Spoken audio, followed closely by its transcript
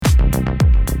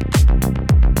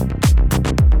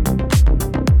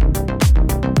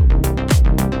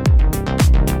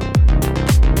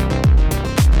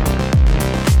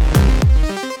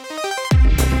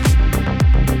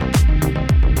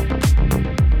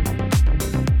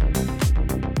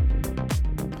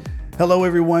Hello,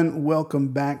 everyone. Welcome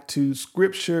back to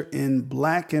Scripture in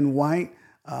Black and White.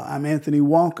 I'm Anthony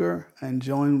Walker and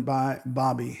joined by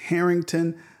Bobby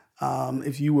Harrington.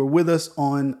 If you were with us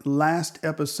on last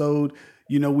episode,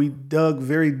 we dug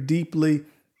very deeply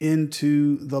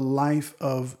into the life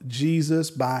of Jesus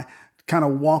by kind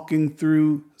of walking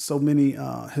through so many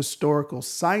historical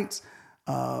sites.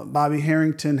 Bobby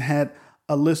Harrington had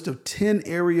a list of 10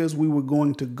 areas we were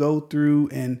going to go through,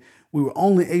 and we were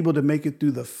only able to make it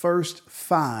through the first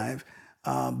five.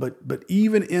 But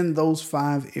even in those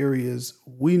five areas,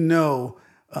 we know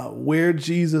where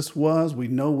Jesus was. We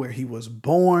know where he was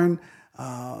born.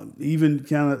 Even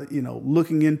kind of,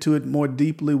 looking into it more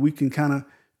deeply, we can kind of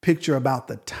picture about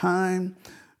the time.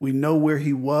 We know where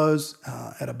he was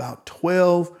at about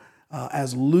 12,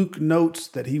 as Luke notes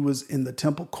that he was in the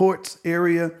temple courts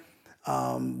area,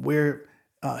 where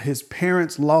his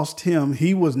parents lost him.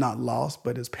 He was not lost,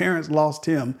 but his parents lost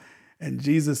him. And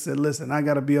Jesus said, listen, I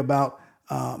got to be about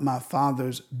my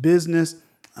Father's business.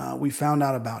 We found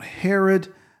out about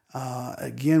Herod.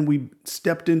 Again, we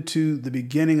stepped into the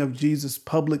beginning of Jesus'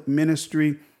 public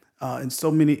ministry in so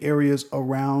many areas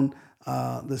around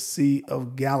the Sea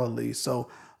of Galilee. So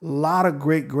a lot of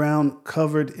great ground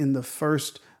covered in the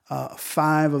first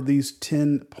five of these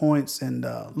 10 points, and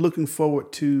looking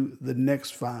forward to the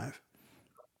next five.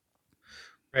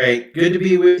 Great. Good to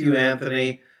be with you,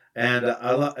 Anthony. And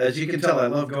as you can tell, I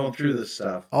love going through this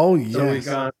stuff. Oh, So we've yes.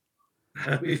 gone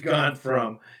we've gone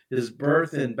from his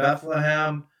birth in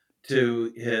Bethlehem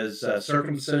to his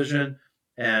circumcision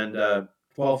and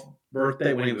 12th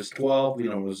birthday when he was 12. We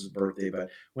don't know it was his birthday, but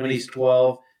when he's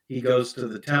 12, he goes to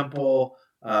the temple.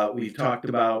 We've talked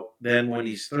about then when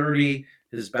he's 30,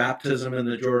 his baptism in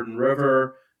the Jordan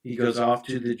River. He goes off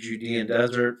to the Judean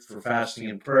desert for fasting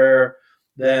and prayer.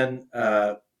 Then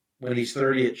when he's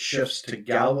 30, it shifts to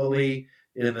Galilee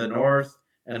in the north.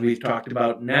 And we've talked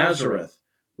about Nazareth,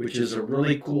 which is a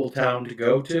really cool town to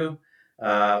go to,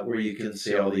 where you can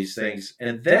see all these things.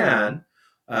 And then,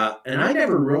 and I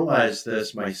never realized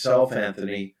this myself,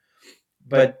 Anthony,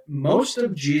 but most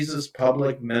of Jesus'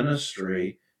 public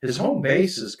ministry, his home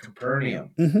base is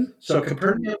Capernaum. Mm-hmm. So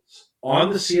Capernaum's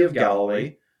on the Sea of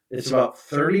Galilee. It's about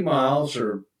 30 miles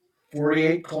or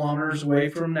 48 kilometers away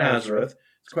from Nazareth.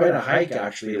 It's quite a hike,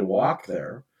 actually, to walk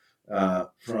there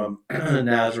from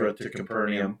Nazareth to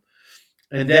Capernaum.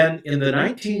 And then in the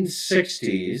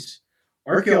 1960s,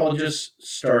 archaeologists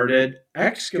started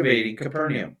excavating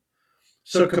Capernaum.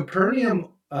 So Capernaum,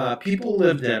 people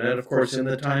lived in it, of course, in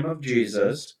the time of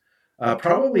Jesus.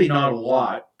 Probably not a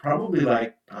lot, probably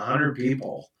like 100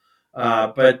 people.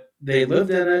 But they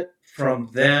lived in it from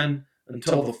then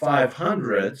until the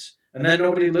 500s, and then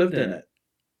nobody lived in it.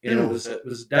 It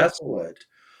was desolate.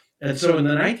 And so in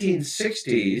the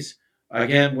 1960s,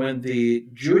 again, when the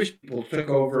Jewish people took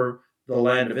over the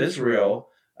land of Israel,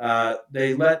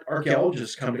 they let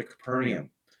archaeologists come to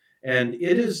Capernaum. And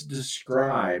it is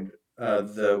described,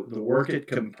 the work at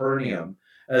Capernaum,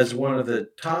 as one of the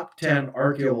top 10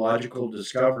 archaeological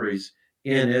discoveries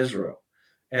in Israel.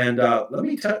 And let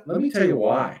me tell you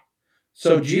why.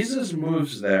 So Jesus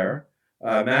moves there.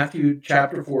 Matthew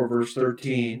chapter 4, verse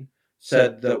 13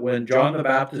 said that when John the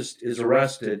Baptist is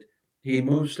arrested, he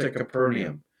moves to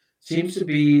Capernaum. Seems to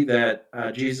be that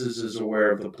Jesus is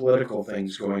aware of the political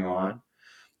things going on.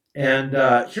 And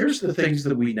here's the things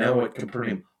that we know at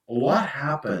Capernaum. A lot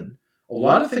happened. A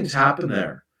lot of things happen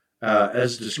there,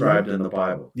 as described in the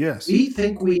Bible. Yes. We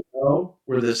think we know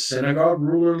where the synagogue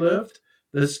ruler lived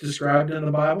that's described in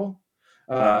the Bible.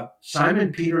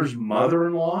 Simon Peter's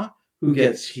mother-in-law who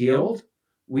gets healed,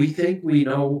 we think we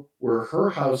know where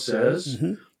her house is.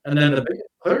 Mm-hmm. And then the biggest,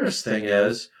 clearest thing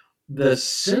is the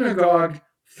synagogue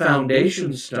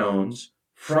foundation stones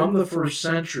from the first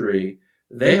century,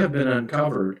 they have been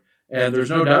uncovered. And there's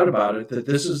no doubt about it that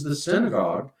this is the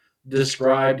synagogue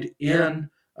described in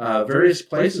various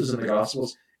places in the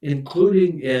Gospels,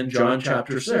 including in John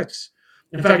chapter 6.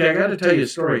 In fact, I got to tell you a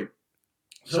story.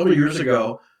 Several years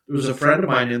ago, there was a friend of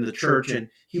mine in the church, and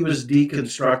he was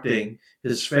deconstructing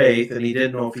his faith, and he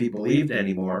didn't know if he believed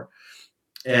anymore.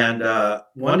 And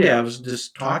one day I was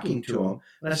just talking to him,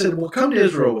 and I said, "Well, come to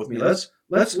Israel with me.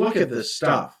 Let's look at this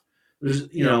stuff." There's,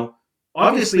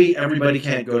 obviously everybody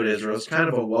can't go to Israel. It's kind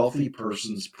of a wealthy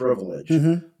person's privilege.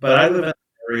 Mm-hmm. But I live in an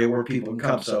area where people can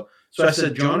come. So I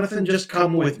said, "Jonathan, just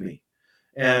come with me."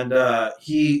 And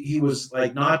he was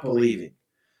like not believing.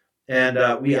 And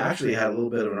we actually had a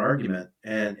little bit of an argument.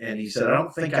 And he said, "I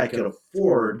don't think I could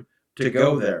afford to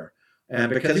go there." And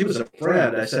because he was a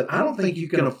friend, I said, "I don't think you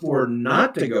can afford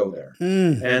not to go there."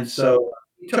 Mm. And so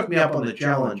he took me up on the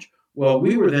challenge. Well,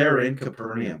 we were there in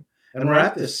Capernaum, and we're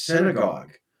at this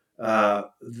synagogue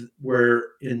where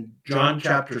in John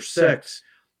chapter 6,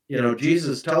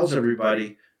 Jesus tells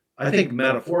everybody, I think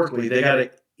metaphorically, they got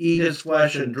to eat his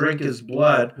flesh and drink his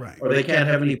blood, Right. or they can't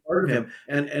have any part of him.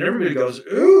 And everybody goes,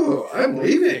 ooh, I'm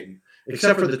leaving,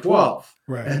 except for the 12.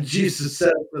 Right. And Jesus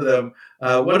said to them,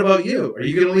 what about you? Are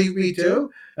you going to leave me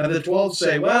too? And the 12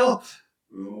 say, well,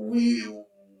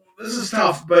 this is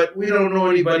tough, but we don't know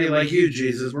anybody like you,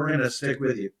 Jesus. We're going to stick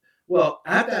with you. Well,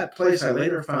 at that place, I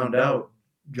later found out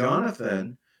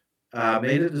Jonathan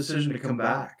made a decision to come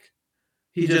back.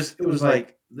 It was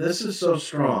like, this is so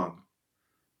strong.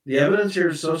 The evidence here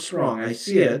is so strong. I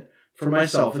see it for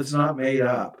myself. It's not made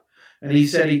up. And he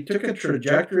said he took a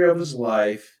trajectory of his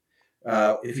life.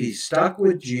 If he stuck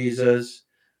with Jesus,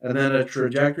 and then a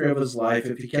trajectory of his life,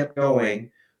 if he kept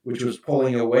going, which was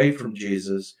pulling away from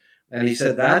Jesus. And he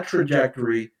said that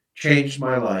trajectory changed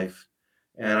my life.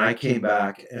 And I came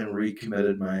back and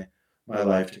recommitted my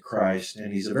life to Christ.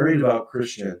 And he's a very devout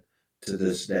Christian to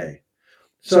this day.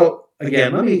 So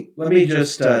again, let me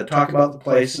just talk about the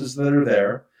places that are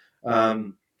there.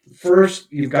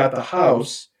 First, you've got the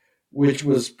house, which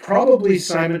was probably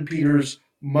Simon Peter's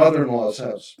mother-in-law's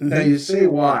house. Mm-hmm. Now you say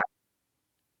why?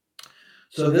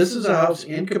 So this is a house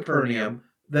in Capernaum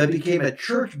that became a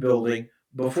church building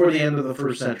before the end of the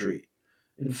first century.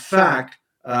 In fact,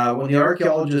 when the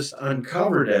archaeologists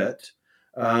uncovered it,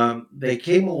 they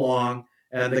came along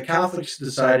and the Catholics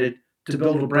decided to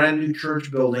build a brand new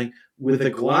church building with a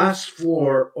glass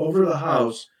floor over the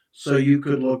house so you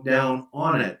could look down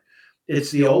on it. It's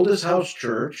the oldest house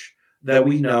church that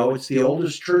we know. It's the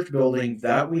oldest church building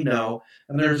that we know.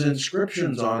 And there's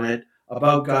inscriptions on it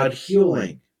about God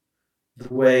healing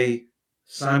the way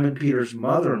Simon Peter's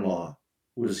mother-in-law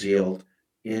was healed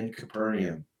in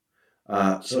Capernaum.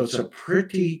 So it's a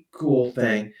pretty cool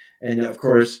thing. And of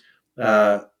course,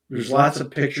 there's lots of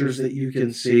pictures that you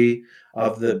can see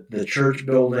of the church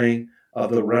building,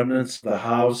 of the remnants of the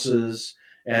houses,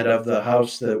 and of the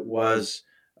house that was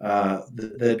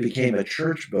that became a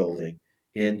church building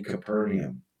in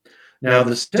Capernaum. Now,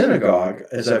 the synagogue,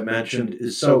 as I've mentioned,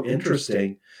 is so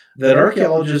interesting that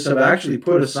archaeologists have actually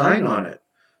put a sign on it.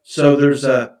 So there's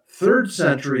a 3rd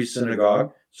century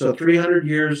synagogue, so 300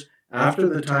 years after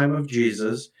the time of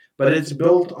Jesus, but it's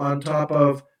built on top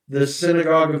of the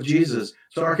synagogue of Jesus.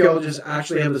 So archaeologists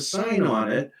actually have a sign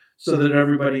on it so that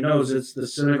everybody knows it's the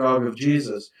synagogue of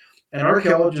Jesus. And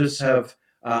archaeologists have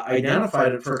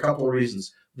identified it for a couple of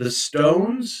reasons. The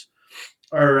stones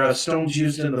are stones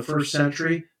used in the 1st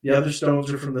century. The other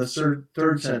stones are from the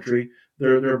 3rd century.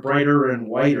 They're brighter and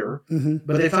whiter, Mm-hmm.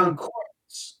 but they found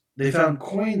coins. They found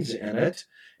coins in it,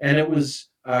 and it was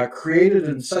created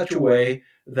in such a way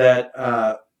that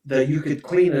that you could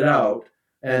clean it out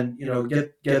and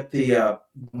get the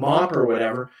mop or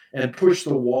whatever and push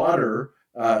the water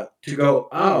to go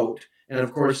out. And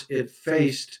of course, it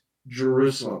faced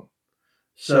Jerusalem,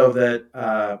 so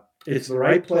that it's the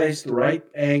right place, the right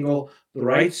angle, the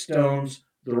right stones,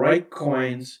 the right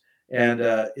coins, and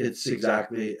it's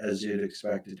exactly as you'd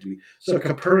expect it to be. So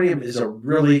Capernaum is a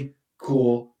really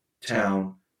cool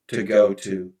town to go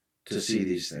to see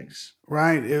these things.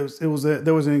 Right. There was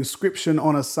an inscription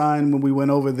on a sign when we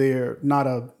went over there, not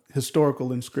a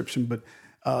historical inscription, but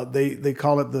they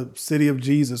call it the city of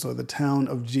Jesus or the town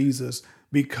of Jesus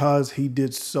because he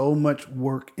did so much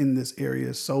work in this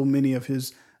area. So many of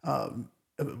his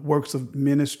works of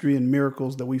ministry and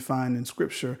miracles that we find in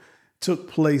Scripture took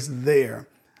place there.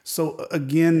 So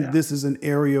again, This is an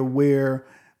area where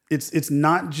it's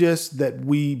not just that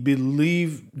we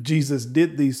believe Jesus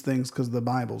did these things because the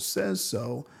Bible says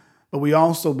so, but we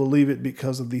also believe it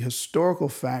because of the historical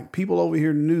fact. People over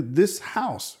here knew this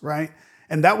house, right?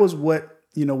 And that was what,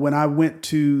 when I went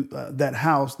to that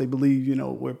house, they believe,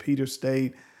 where Peter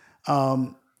stayed,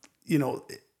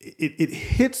 it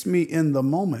hits me in the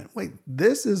moment. Wait,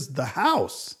 this is the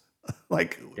house.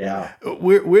 Like, Yeah.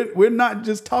 we're not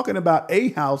just talking about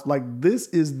a house. Like, this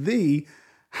is the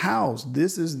house.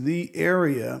 This is the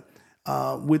area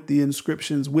with the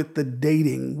inscriptions, with the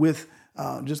dating, with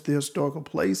just the historical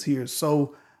place here.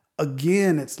 So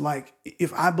again, it's like,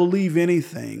 if I believe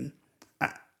anything,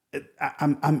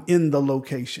 I'm in the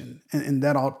location, and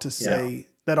that ought to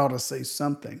say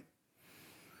something.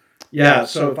 Yeah.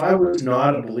 So if I was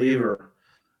not a believer,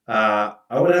 I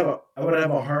would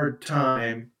have a hard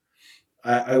time.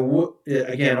 I would,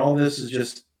 again. All this is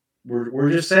just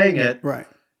we're just saying it. Right.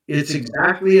 It's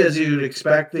exactly as you'd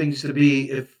expect things to be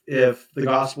if the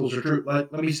Gospels are true.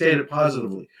 Let me state it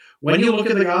positively. When you look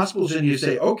at the Gospels and you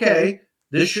say, okay,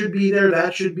 this should be there,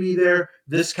 that should be there,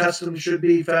 this custom should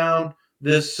be found,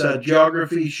 this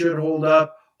geography should hold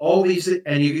up, all these,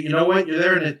 and you know what? You're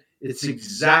there, and it's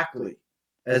exactly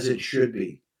as it should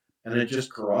be, and it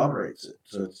just corroborates it.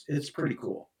 So it's pretty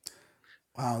cool.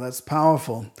 Wow, that's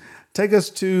powerful. Take us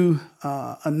to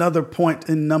another point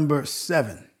in number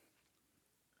 7.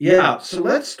 Yeah, so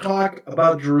let's talk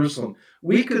about Jerusalem.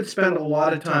 We could spend a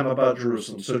lot of time about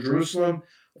Jerusalem. So Jerusalem,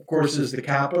 of course, is the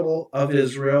capital of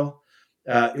Israel.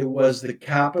 It was the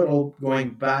capital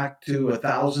going back to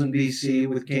 1000 BC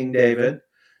with King David,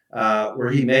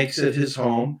 where he makes it his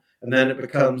home, and then it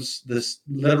becomes this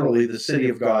literally the city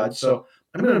of God. So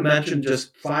I'm going to mention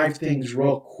just 5 things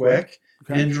real quick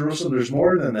Okay. in Jerusalem. There's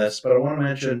more than this, but I want to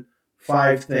mention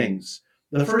 5 things.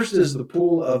 The first is the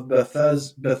pool of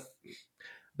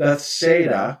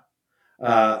Bethsaida.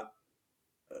 Uh,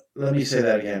 Let me say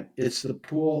that again. It's the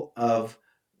pool of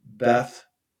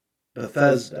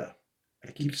Bethesda.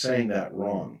 I keep saying that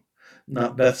wrong.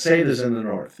 Not Bethsaida's in the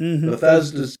north. Mm-hmm.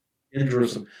 Bethesda's in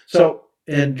Jerusalem. So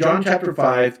in John chapter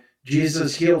 5,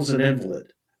 Jesus heals an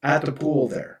invalid at the pool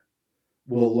there.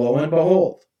 Well, lo and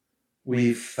behold,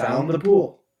 we found the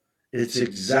pool. It's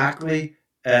exactly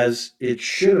as it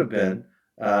should have been,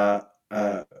 uh,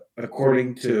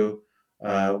 according to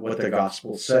what the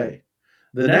Gospels say.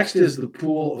 The next is the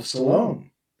Pool of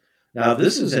Siloam. Now,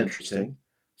 this is interesting.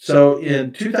 So,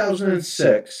 in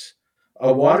 2006,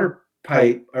 a water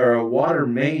pipe or a water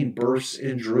main bursts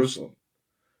in Jerusalem.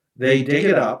 They dig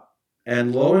it up,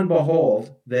 and lo and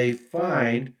behold, they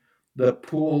find the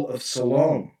Pool of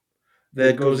Siloam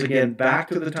that goes again back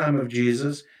to the time of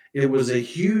Jesus. It was a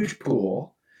huge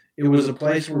pool. It was a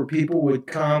place where people would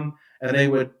come and they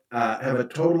would have a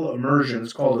total immersion.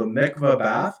 It's called a mikvah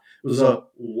bath. It was a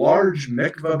large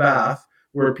mikvah bath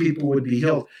where people would be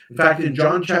healed. In fact, in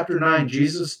John chapter 9,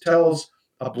 Jesus tells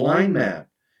a blind man,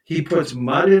 he puts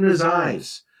mud in his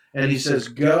eyes and he says,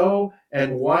 go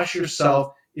and wash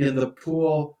yourself in the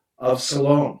pool of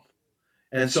Siloam.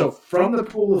 And so from the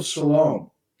pool of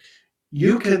Siloam,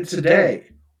 you can today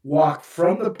walk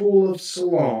from the pool of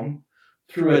Siloam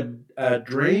through a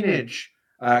drainage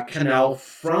canal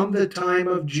from the time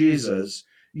of Jesus.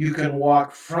 You can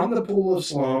walk from the pool of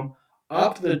Siloam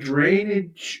up the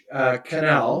drainage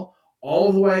canal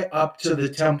all the way up to the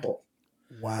temple.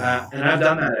 Wow. And I've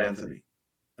done that, Anthony.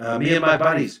 Me and my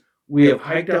buddies, we have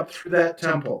hiked up through that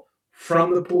temple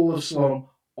from the pool of Siloam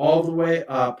all the way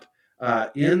up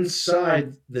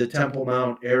inside the Temple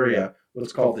Mount area,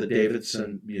 what's called the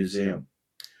Davidson Museum.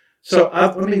 So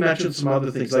let me mention some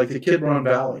other things like the Kidron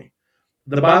Valley.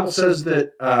 The Bible says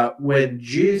that when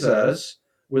Jesus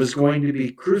was going to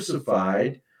be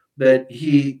crucified, that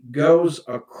he goes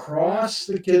across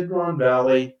the Kidron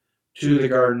Valley to the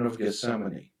Garden of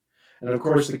Gethsemane. And of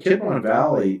course, the Kidron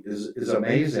Valley is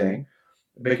amazing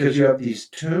because you have these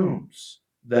tombs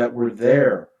that were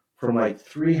there from like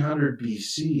 300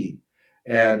 BC.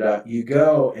 And you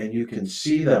go and you can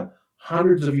see them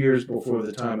hundreds of years before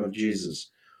the time of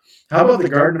Jesus. How about the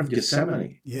Garden of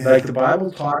Gethsemane? Yeah. Like the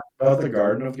Bible talks about the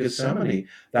Garden of Gethsemane.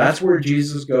 That's where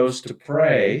Jesus goes to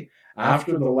pray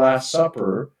after the Last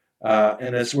Supper,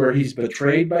 and it's where he's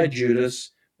betrayed by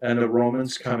Judas and the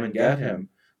Romans come and get him.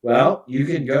 Well, you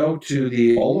can go to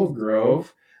the olive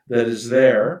grove that is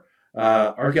there.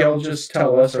 Archaeologists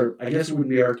tell us, or I guess it wouldn't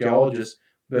be archaeologists,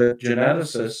 but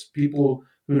geneticists, people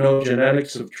who know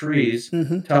genetics of trees, they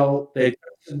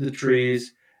tested the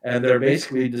trees, and they're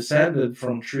basically descended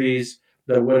from trees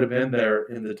that would have been there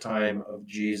in the time of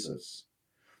Jesus.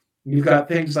 You've got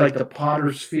things like the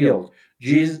potter's field.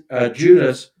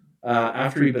 Judas,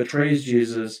 after he betrays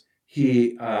Jesus,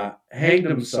 he hanged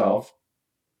himself.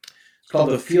 It's called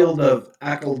the field of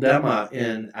Akeldama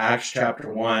in Acts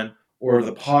chapter 1, or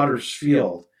the potter's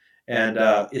field, and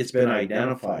it's been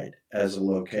identified as a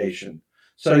location.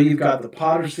 So you've got the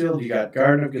potter's field, you got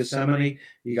Garden of Gethsemane,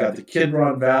 you got the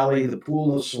Kidron Valley, the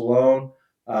pool of Siloam,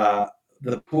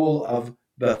 the pool of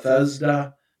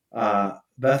Bethesda,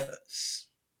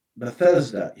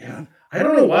 Bethesda. Yeah, I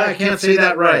don't know why I can't say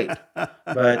that right,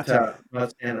 but I'm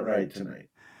not saying it right tonight.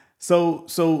 So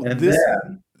And this.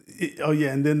 then, Oh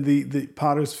yeah, and then the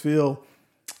Potter's Field,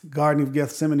 Garden of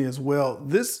Gethsemane as well.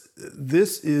 This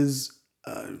is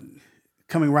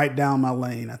coming right down my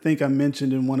lane. I think I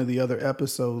mentioned in one of the other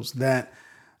episodes that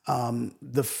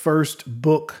the first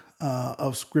book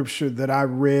of scripture that I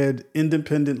read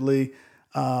independently,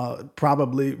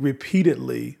 probably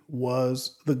repeatedly,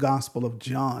 was the Gospel of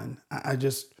John. I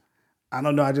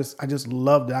don't know. I just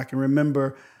loved it. I can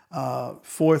remember 4th,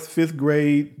 5th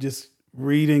grade, just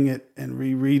reading it and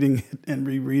rereading it and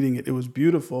rereading it. It was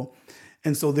beautiful.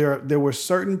 And so there were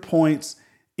certain points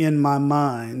in my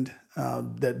mind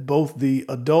that both the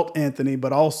adult Anthony,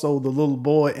 but also the little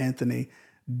boy Anthony,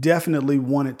 definitely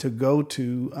wanted to go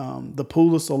to. The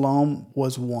Pool of Siloam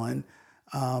was one.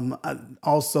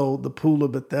 Also, the Pool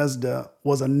of Bethesda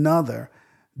was another,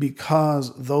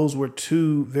 because those were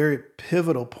two very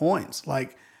pivotal points.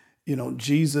 Like,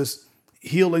 Jesus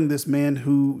healing this man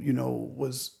who,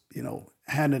 was,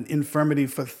 had an infirmity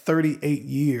for 38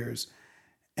 years.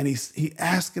 And he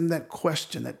asked him that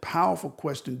question, that powerful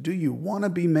question: do you want to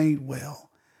be made well?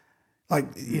 Like,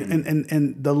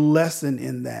 and the lesson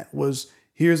in that was,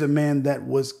 here's a man that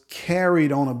was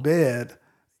carried on a bed,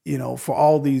 for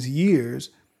all these years.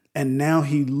 And now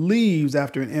he leaves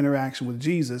after an interaction with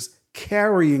Jesus,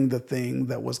 carrying the thing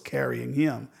that was carrying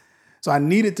him. So I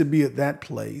needed to be at that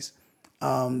place.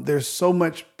 There's so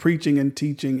much preaching and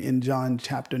teaching in John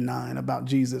chapter 9 about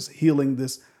Jesus healing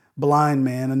this blind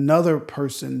man, another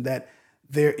person that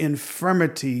their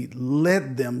infirmity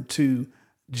led them to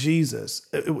Jesus.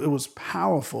 It was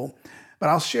powerful. But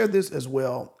I'll share this as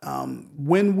well.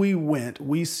 When we went,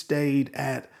 we stayed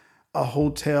at a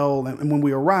hotel, and when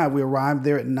we arrived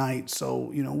there at night.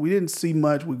 So, we didn't see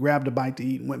much. We grabbed a bite to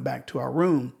eat and went back to our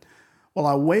room. Well,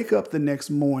 I wake up the next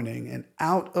morning, and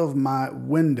out of my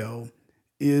window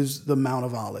is the Mount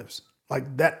of Olives.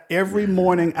 Like that, every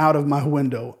morning out of my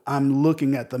window, I'm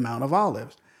looking at the Mount of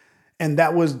Olives. And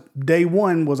that was day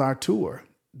one, was our tour.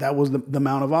 That was the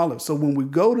Mount of Olives. So when we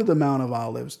go to the Mount of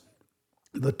Olives,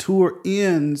 the tour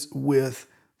ends with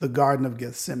the Garden of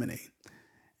Gethsemane.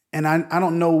 And I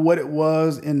don't know what it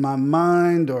was in my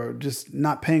mind, or just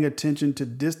not paying attention to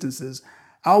distances.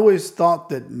 I always thought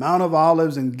that Mount of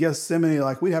Olives and Gethsemane,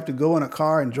 like we'd have to go in a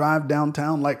car and drive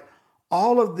downtown. Like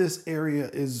all of this area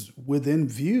is within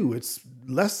view. It's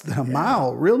less than a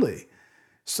mile, really.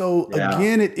 So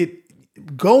again,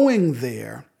 it going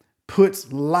there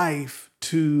puts life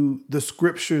to the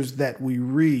scriptures that we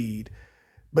read.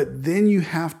 But then you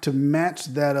have to match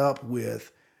that up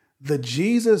with the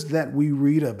Jesus that we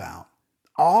read about.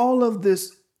 All of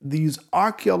these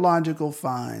archaeological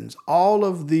finds, all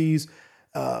of these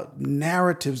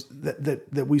narratives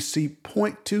that we see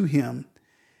point to him.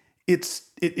 It's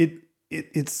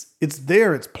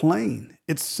there. It's plain.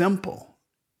 It's simple,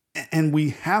 and we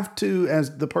have to,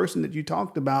 as the person that you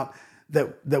talked about,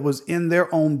 that was in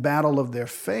their own battle of their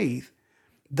faith,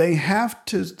 they have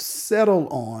to settle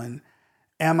on: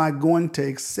 am I going to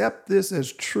accept this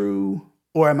as true,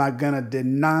 or am I going to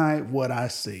deny what I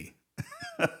see?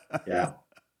 Yeah.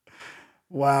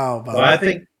 Wow, Bob. Well, I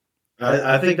think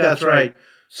that's right.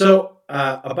 So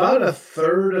about a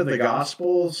third of the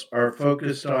Gospels are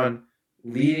focused on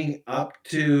leading up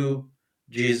to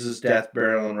Jesus' death,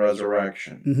 burial, and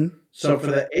resurrection. Mm-hmm. So for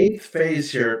the eighth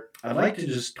phase here, I'd like to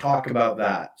just talk about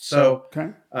that. So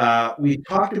Okay. we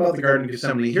talked about the Garden of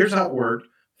Gethsemane. Here's how it worked.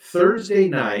 Thursday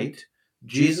night,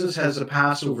 Jesus has a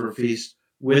Passover feast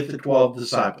with the 12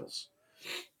 disciples.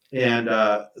 And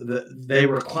they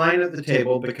recline at the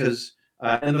table because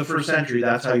in the first century,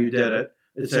 that's how you did it.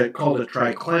 It's called a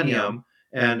triclinium,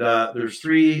 and there's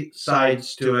three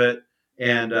sides to it,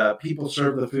 and people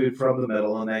serve the food from the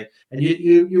middle, and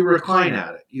you recline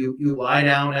at it. You lie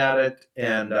down at it,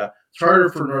 and it's harder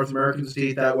for North Americans to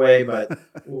eat that way, but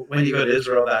when you go to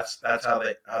Israel, that's how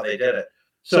they did it.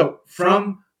 So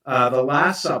from the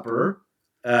Last Supper,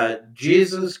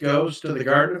 Jesus goes to the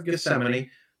Garden of Gethsemane.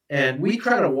 And we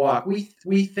try to walk.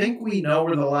 We think we know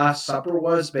where the Last Supper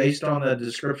was based on the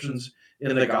descriptions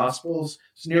in the Gospels.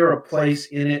 It's near a place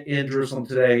in Jerusalem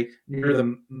today,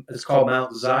 it's called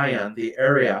Mount Zion, the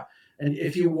area. And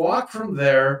if you walk from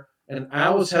there, and I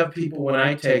always have people when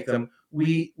I take them,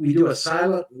 we do a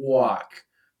silent walk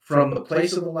from the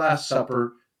place of the Last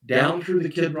Supper down through the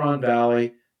Kidron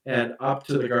Valley and up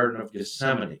to the Garden of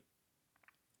Gethsemane.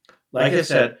 Like I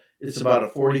said, it's about a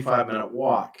 45-minute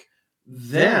walk.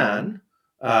 Then,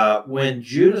 when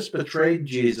Judas betrayed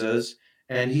Jesus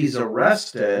and he's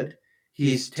arrested,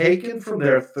 he's taken from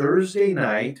there Thursday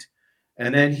night,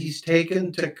 and then he's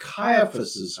taken to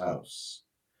Caiaphas's house.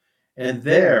 And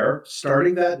there,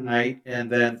 starting that night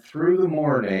and then through the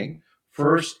morning,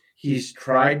 first he's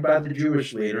tried by the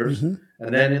Jewish leaders, and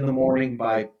then in the morning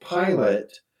by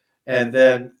Pilate, and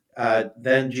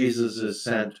then Jesus is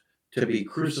sent to be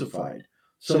crucified.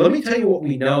 So let me tell you what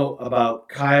we know about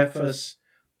Caiaphas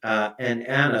and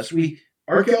Annas.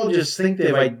 Archaeologists think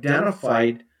they've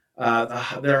identified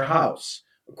their house.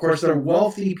 Of course, they're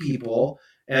wealthy people,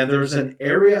 and there's an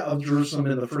area of Jerusalem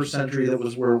in the first century that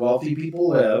was where wealthy people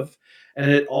live,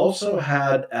 and it also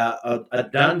had a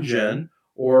dungeon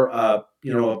or a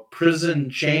prison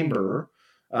chamber,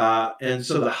 and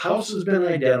so the house has been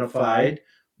identified.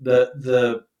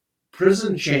 The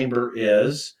prison chamber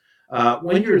is.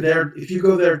 When you're there, if you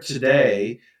go there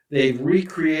today, they've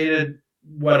recreated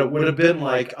what it would have been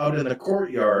like out in the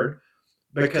courtyard,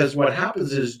 because what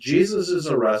happens is Jesus is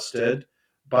arrested.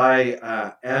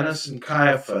 by Annas and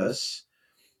Caiaphas,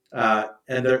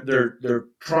 and they're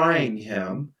trying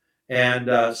him,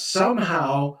 and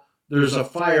somehow there's a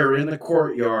fire in the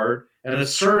courtyard, and a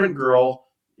servant girl,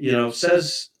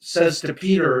 says to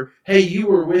Peter, "Hey, you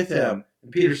were with him."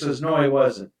 And Peter says, "No, I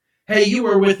wasn't." "Hey, you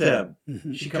were with him."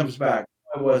 Mhm. She comes back,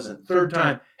 "I wasn't." Third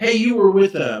time, "Hey, you were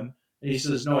with him." And he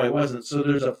says, "No, I wasn't." So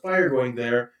there's a fire going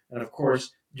there, and of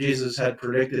course, Jesus had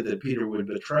predicted that Peter would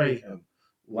betray him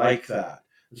like that.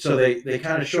 So they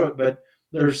kind of show it, but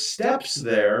there's steps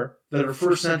there that are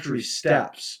first century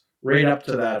steps right up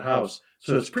to that house.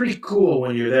 So it's pretty cool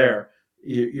when you're there.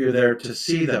 You're there to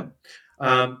see them.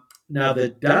 Now the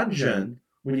dungeon,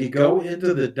 when you go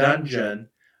into the dungeon,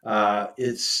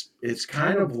 it's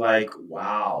kind of like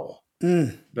wow,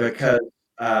 Mm. because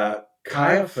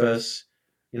Caiaphas,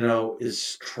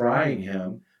 is trying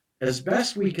him as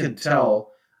best we can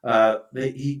tell.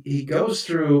 He goes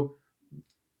through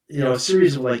a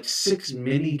series of like 6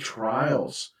 mini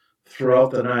trials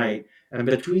throughout the night. And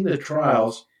between the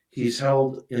trials, he's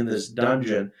held in this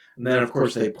dungeon. And then, of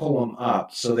course, they pull him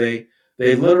up. So they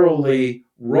literally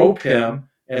rope him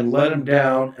and let him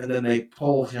down, and then they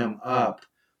pull him up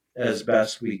as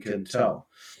best we can tell.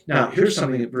 Now, here's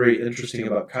something very interesting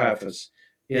about Caiaphas.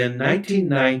 In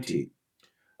 1990,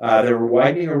 they were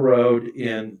widening a road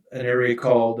in an area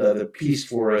called the Peace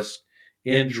Forest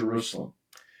in Jerusalem,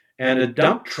 and a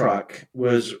dump truck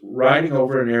was riding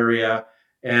over an area,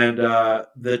 and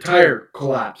the tire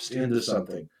collapsed into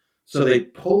something. So they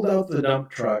pulled out the dump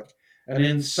truck, and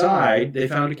inside they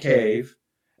found a cave,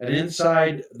 and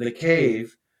inside the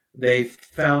cave they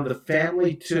found the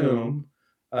family tomb,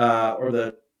 or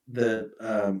the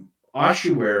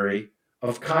ossuary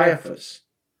of Caiaphas,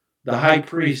 the high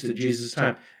priest at Jesus'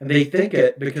 time. And they think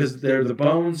it because they're the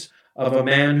bones of a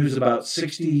man who's about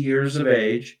 60 years of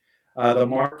age. The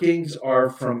markings are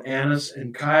from Annas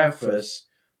and Caiaphas,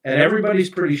 and everybody's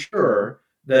pretty sure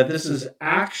that this is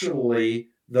actually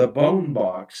the bone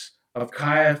box of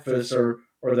Caiaphas, or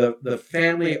the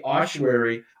family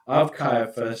ossuary of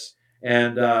Caiaphas,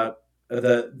 and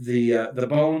the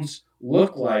bones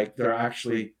look like they're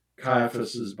actually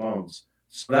Caiaphas's bones.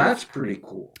 So that's pretty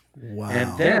cool. And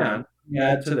Wow. then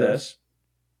add to this,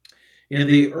 in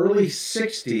the early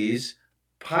 60s,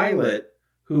 Pilate,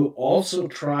 who also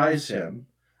tries him,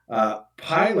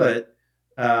 Pilate,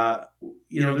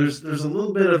 there's a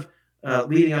little bit of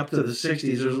leading up to the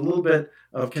 60s, there's a little bit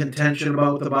of contention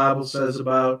about what the Bible says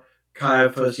about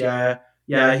Caiaphas.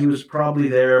 Yeah, he was probably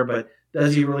there, but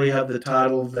does he really have the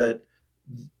title that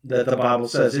the Bible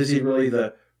says? Is he really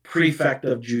the prefect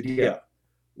of Judea?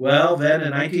 Well, then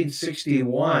in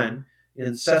 1961,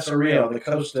 in Caesarea, on the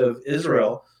coast of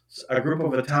Israel, a group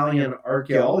of Italian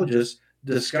archaeologists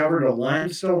discovered a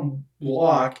limestone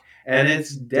block, and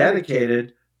it's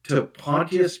dedicated to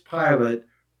Pontius Pilate,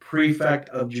 prefect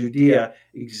of Judea,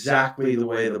 exactly the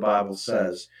way the Bible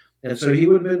says. And so he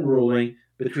would have been ruling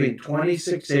between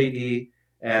 26 AD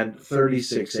and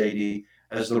 36 AD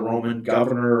as the Roman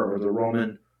governor, or the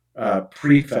Roman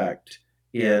prefect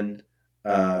in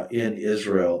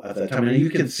Israel at that time. And you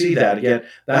can see that again.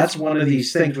 That's one of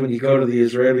these things when you go to the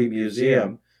Israeli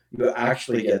Museum, you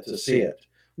actually get to see it.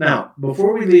 Now,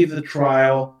 before we leave the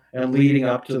trial and leading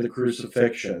up to the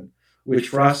crucifixion, which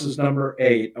for us is number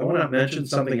 8, I want to mention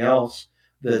something else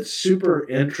that's super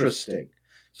interesting.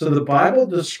 So the Bible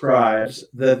describes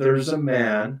that there's a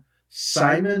man,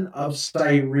 Simon of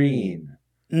Cyrene,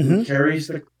 who carries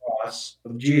the cross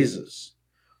of Jesus.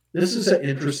 This is an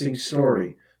interesting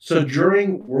story. So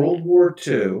during World War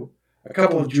II, a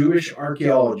couple of Jewish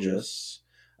archaeologists,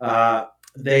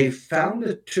 they found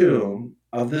a tomb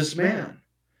of this man.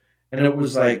 And it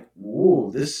was like,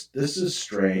 whoa, this is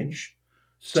strange.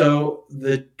 So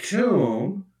the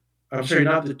tomb, I'm sorry,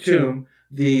 not the tomb,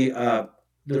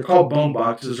 they're called bone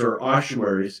boxes or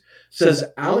ossuaries, says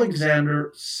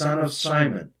Alexander, son of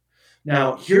Simon.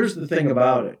 Now, here's the thing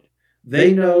about it.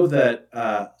 They know that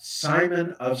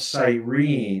Simon of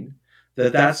Cyrene,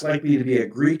 that's likely to be a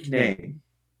Greek name.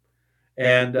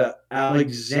 And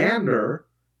Alexander,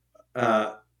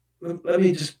 let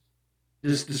me just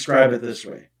describe it this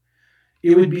way.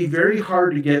 It would be very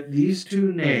hard to get these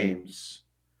two names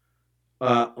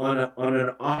on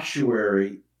an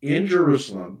ossuary in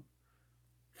Jerusalem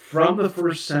from the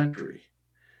first century.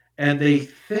 And they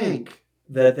think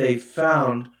that they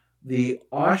found the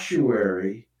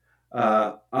ossuary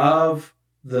of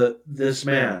this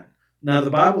man. Now,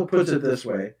 the Bible puts it this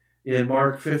way in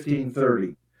Mark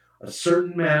 15:30. A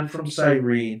certain man from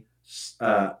Cyrene,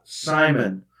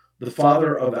 Simon, the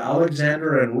father of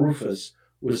Alexander and Rufus,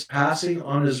 was passing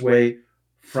on his way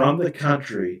from the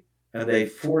country, and they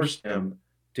forced him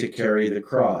to carry the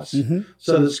cross. Mm-hmm.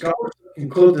 So the scholars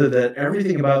concluded that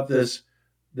everything about this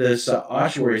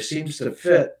ossuary seems to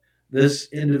fit this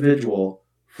individual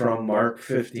from Mark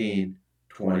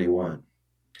 15:21.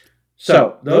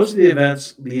 So those are the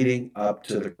events leading up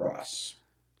to the cross.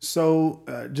 So,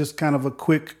 just kind of a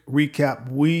quick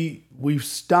recap. We've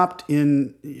stopped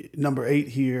in number 8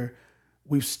 here.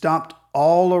 We've stopped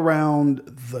all around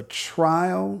the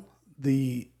trial,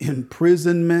 the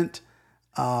imprisonment,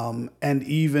 and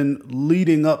even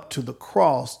leading up to the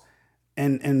cross,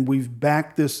 and we've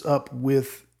backed this up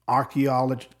with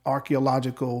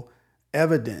archaeological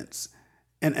evidence.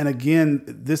 And again,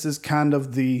 this is kind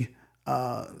of the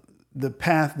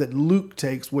path that Luke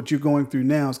takes. What you're going through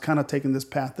now is kind of taking this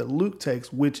path that Luke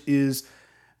takes, which is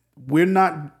we're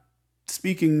not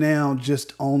speaking now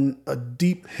just on a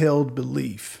deep held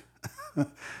belief.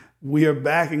 We are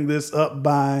backing this up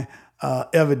by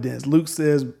evidence. Luke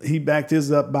says he backed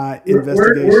his up by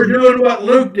investigation. We're doing what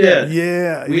Luke did.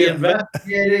 Yeah. We're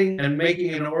investigating and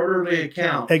making an orderly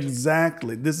account.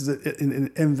 Exactly. This is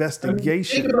an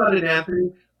investigation. Think about it,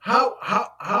 Anthony.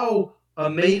 How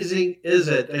amazing is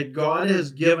it that God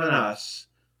has given us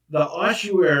the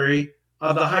ossuary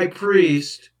of the high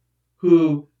priest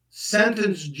who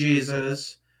sentenced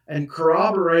Jesus, and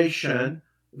corroboration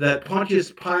that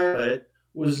Pontius Pilate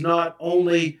was not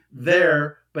only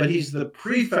there, but he's the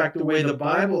prefect, the way the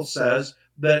Bible says,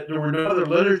 that there were no other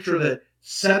literature that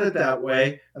said it that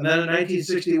way. And then in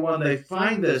 1961, they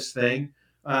find this thing.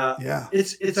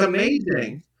 It's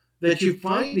amazing that you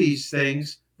find these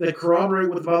things that corroborate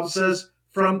what the Bible says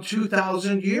from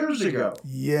 2,000 years ago.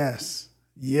 Yes.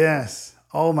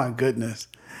 Oh my goodness.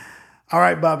 All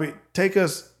right, Bobby, take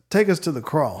us to the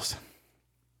cross.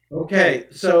 Okay,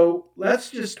 so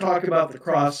let's just talk about the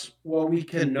cross, what we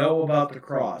can know about the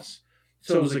cross.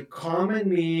 So it was a common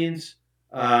means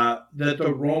that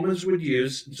the Romans would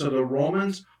use. So the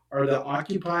Romans are the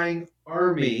occupying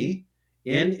army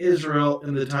in Israel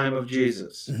in the time of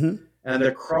Jesus. Mm-hmm. And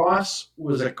the cross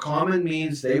was a common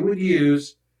means they would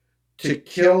use to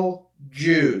kill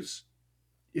Jews.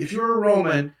 If you were a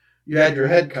Roman, you had your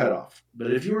head cut off.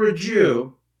 But if you were a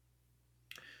Jew,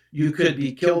 you could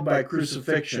be killed by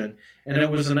crucifixion. And it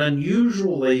was an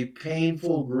unusually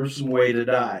painful, gruesome way to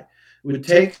die. It would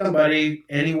take somebody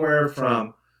anywhere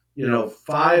from,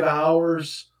 5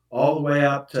 hours all the way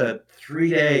up to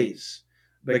 3 days,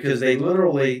 because they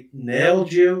literally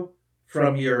nailed you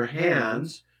from your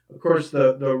hands. Of course,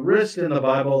 the wrist in the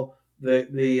Bible,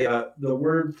 the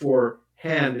word for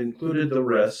hand included the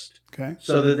wrist, okay,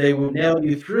 so that they would nail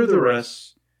you through the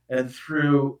wrists and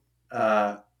through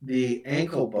the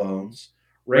ankle bones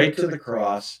right to the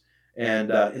cross.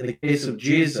 And in the case of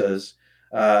Jesus,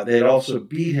 they'd also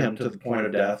beat him to the point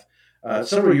of death.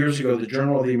 Several years ago, the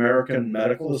Journal of the American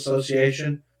Medical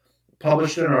Association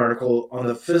published an article on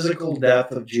the physical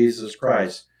death of Jesus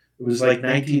Christ. It was like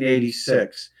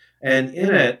 1986. And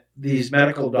in it, these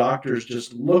medical doctors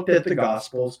just looked at the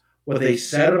Gospels, what they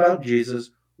said about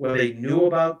Jesus, what they knew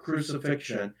about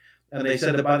crucifixion, and they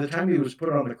said that by the time he was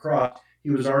put on the cross, he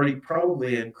was already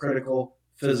probably in critical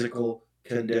physical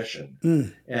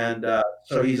condition. And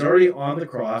so he's already on the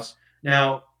cross.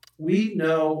 Now, we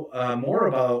know more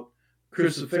about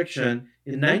crucifixion.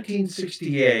 In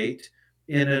 1968,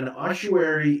 in an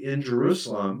ossuary in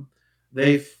Jerusalem,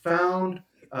 they found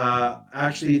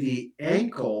actually the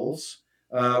ankles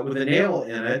with a nail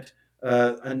in it,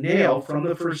 a nail from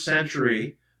the first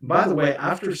century. By the way,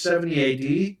 after 70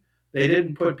 AD, they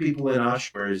didn't put people in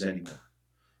ossuaries anymore.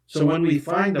 So when we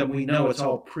find them, we know it's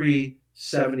all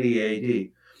pre-70 AD.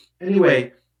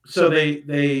 Anyway, so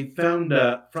they found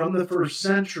from the first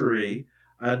century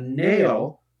a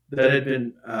nail that had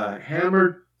been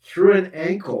hammered through an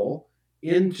ankle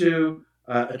into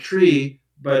a tree,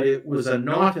 but it was a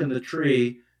knot in the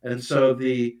tree, and so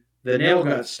the nail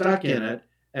got stuck in it,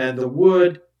 and the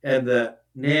wood and the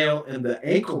nail and the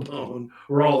ankle bone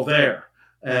were all there.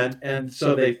 And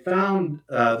so they found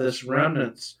this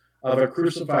remnants of a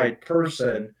crucified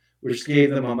person, which gave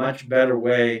them a much better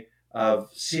way of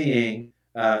seeing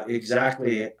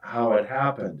exactly how it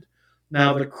happened.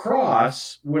 Now, the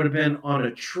cross would have been on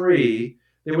a tree.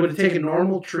 They would have taken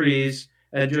normal trees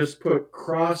and just put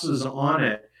crosses on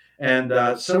it. And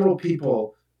several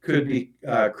people could be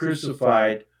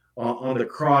crucified on the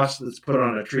cross that's put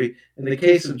on a tree. In the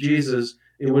case of Jesus,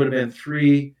 it would have been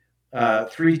three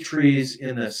trees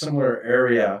in a similar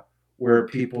area where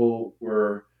people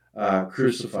were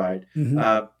crucified.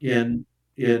 In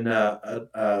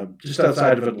just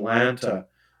outside of Atlanta,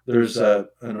 there's an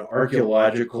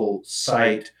archaeological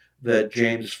site that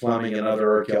James Fleming and other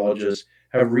archaeologists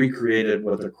have recreated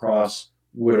what the cross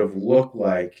would have looked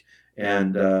like.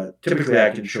 And typically I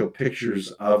can show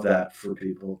pictures of that for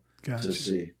people to Gotcha.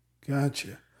 see.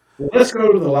 Gotcha. Well, let's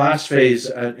go to the last phase.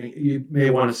 You may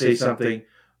want to say something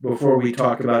before we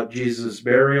talk about Jesus'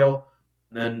 burial,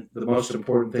 and then the most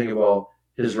important thing of all,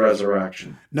 his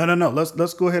resurrection. No, no, no.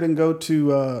 Let's go ahead and go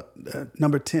to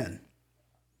number 10.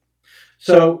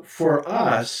 So for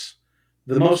us,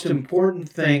 the most important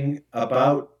thing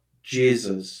about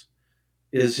Jesus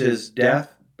is his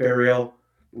death, burial,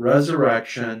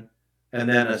 resurrection, and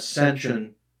then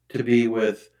ascension to be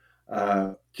with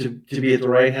to be at the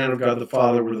right hand of God the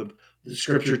Father, where the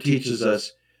Scripture teaches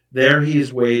us. There he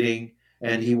is waiting,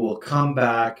 and he will come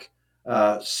back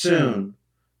soon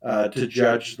to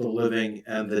judge the living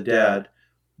and the dead.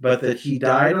 But that he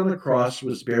died on the cross,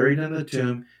 was buried in the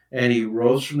tomb, and he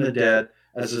rose from the dead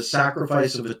as a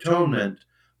sacrifice of atonement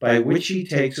by which he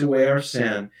takes away our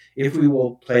sin if we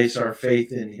will place our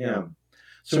faith in him.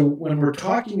 So when we're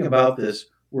talking about this,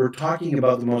 we're talking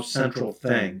about the most central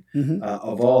thing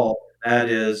of all. That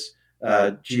is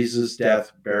Jesus'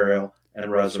 death, burial,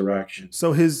 and resurrection.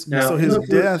 So his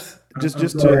death, just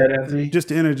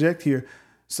to interject here.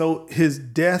 So his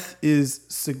death is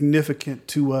significant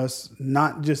to us,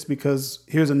 not just because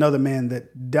here's another man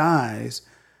that dies,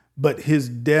 but his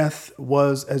death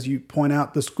was, as you point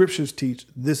out, the scriptures teach,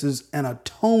 this is an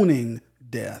atoning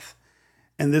death.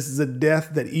 And this is a death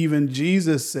that even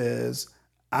Jesus says,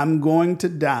 I'm going to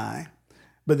die.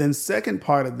 But then second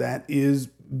part of that is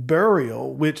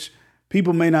burial, which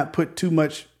people may not put too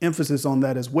much emphasis on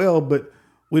that as well, but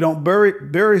we don't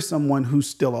bury someone who's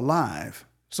still alive.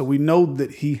 So we know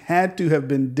that he had to have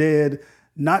been dead,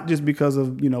 not just because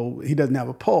of, he doesn't have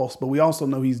a pulse, but we also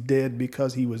know he's dead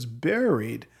because he was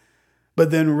buried.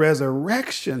 But then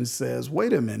resurrection says,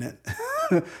 wait a minute,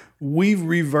 we've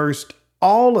reversed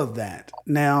all of that.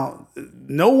 Now,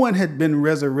 no one had been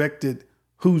resurrected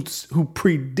who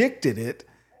predicted it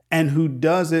and who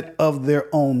does it of their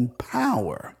own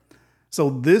power. So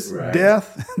this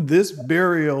death, this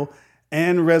burial,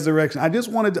 and resurrection, I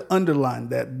just wanted to underline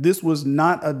that this was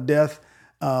not a death,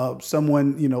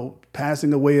 someone,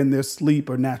 passing away in their sleep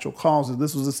or natural causes.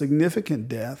 This was a significant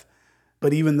death,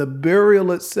 but even the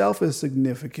burial itself is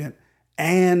significant,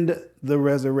 and the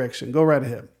resurrection. Go right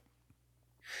ahead.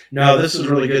 No, this is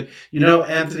really good.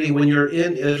 Anthony, when you're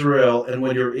in Israel and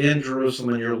when you're in Jerusalem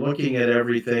and you're looking at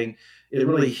everything, it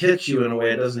really hits you in a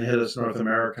way it doesn't hit us North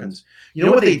Americans. You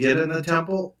know what they did in the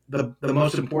temple? The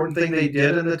most important thing they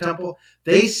did in the temple?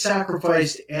 They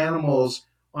sacrificed animals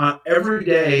on every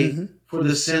day for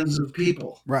the sins of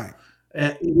people. Right.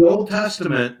 And in the Old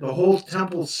Testament, the whole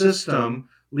temple system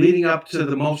leading up to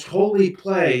the most holy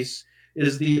place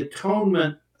is the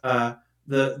atonement,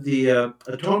 the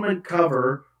atonement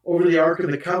cover over the Ark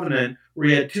of the Covenant, where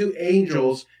you had two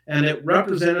angels, and it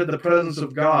represented the presence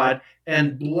of God,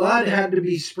 and blood had to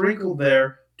be sprinkled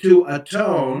there to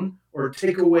atone or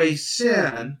take away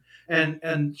sin.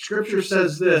 And Scripture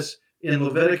says this in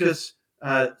Leviticus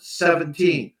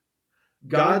 17.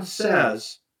 God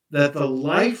says that the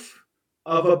life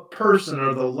of a person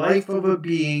or the life of a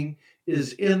being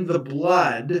is in the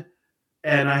blood,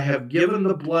 and I have given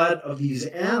the blood of these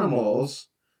animals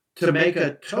to make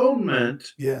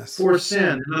atonement for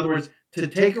sin. In other words, to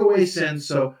take away sin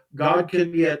so God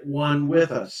can be at one with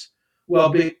us.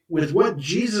 Well, with what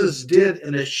Jesus did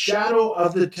in the shadow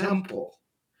of the temple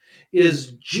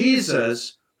is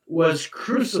Jesus was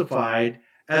crucified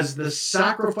as the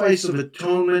sacrifice of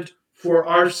atonement for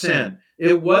our sin.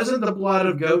 It wasn't the blood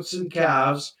of goats and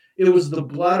calves. It was the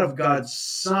blood of God's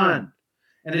Son.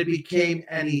 And it became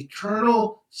an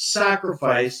eternal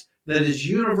sacrifice that is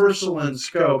universal in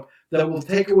scope, that will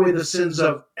take away the sins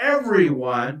of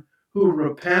everyone who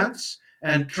repents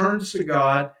and turns to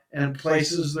God and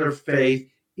places their faith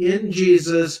in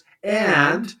Jesus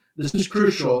and, this is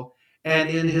crucial, and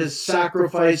in his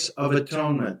sacrifice of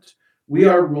atonement. We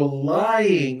are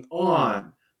relying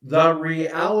on the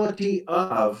reality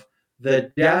of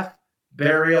the death,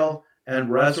 burial,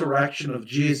 and resurrection of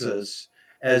Jesus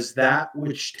as that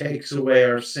which takes away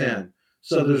our sin.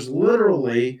 So there's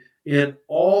literally in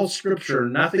all Scripture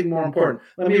nothing more important.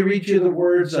 Let me read you the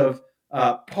words of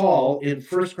Paul in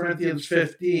 1 Corinthians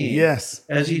 15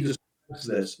 as he describes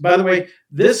this. By the way,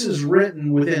 this is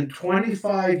written within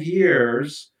 25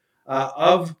 years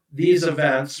of these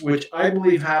events, which I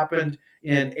believe happened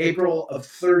in April of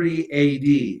 30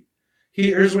 AD.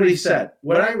 Here's what he said.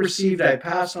 What I received, I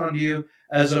passed on to you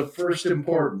as of first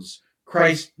importance.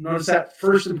 Christ, notice that,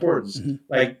 first importance.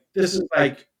 Like, this is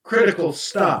like critical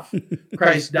stuff.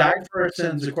 Christ died for our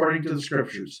sins according to the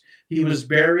Scriptures. He was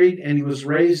buried and he was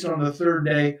raised on the third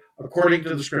day according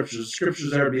to the Scriptures. The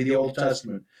Scriptures there would be the Old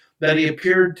Testament. That he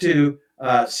appeared to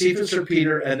Cephas or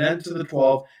Peter, and then to the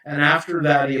 12. And after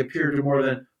that, he appeared to more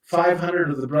than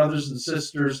 500 of the brothers and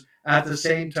sisters at the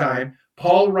same time.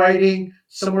 Paul, writing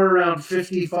somewhere around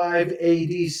 55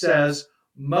 AD, says,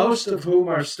 most of whom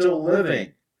are still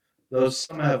living, though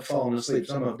some have fallen asleep,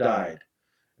 some have died.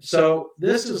 So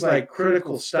this is like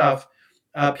critical stuff.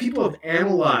 People have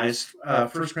analyzed 1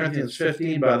 Corinthians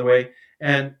 15, by the way,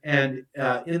 and in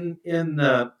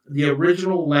the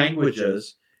original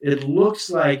languages, it looks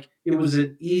like it was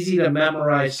an easy to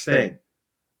memorize thing.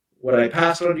 What I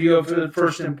passed on to you of the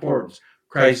first importance: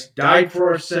 Christ died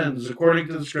for our sins according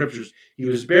to the Scriptures. He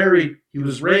was buried. He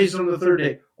was raised on the third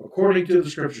day according to the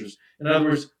Scriptures. In other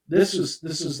words, this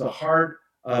is the heart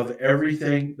of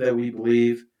everything that we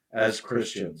believe as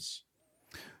Christians.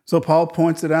 So Paul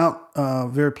points it out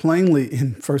very plainly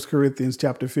in 1 Corinthians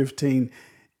chapter 15.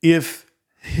 If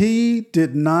he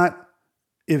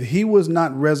was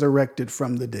not resurrected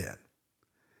from the dead,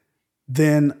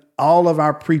 then all of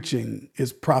our preaching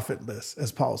is profitless,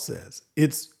 as Paul says.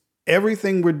 It's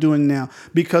everything we're doing now,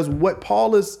 because what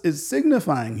Paul is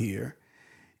signifying here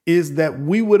is that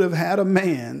we would have had a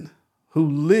man who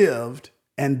lived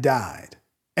and died.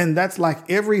 And that's like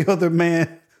every other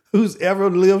man who's ever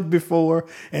lived before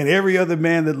and every other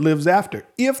man that lives after,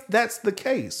 if that's the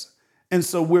case. And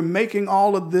so we're making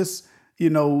all of this,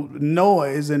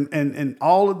 noise and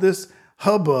all of this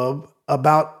hubbub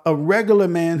about a regular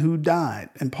man who died.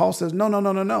 And Paul says,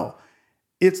 no.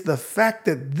 It's the fact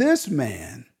that this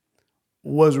man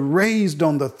was raised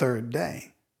on the third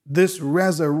day. This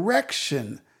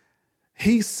resurrection,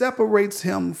 he separates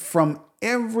him from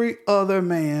every other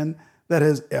man that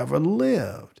has ever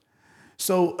lived.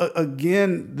 So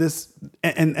again, this,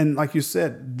 and like you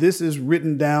said, this is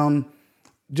written down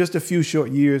just a few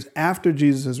short years after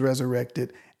Jesus is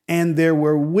resurrected. And there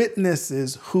were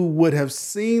witnesses who would have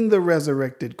seen the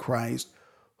resurrected Christ,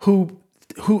 who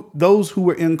those who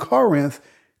were in Corinth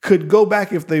could go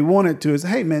back if they wanted to and say,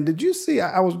 hey, man, did you see?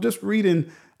 I was just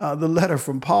reading the letter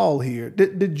from Paul here.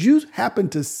 Did you happen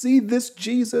to see this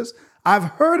Jesus? I've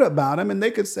heard about him. And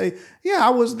they could say, yeah,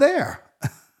 I was there.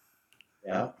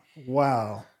 Yeah.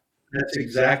 Wow. That's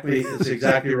exactly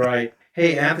right.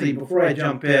 Hey, Anthony, before I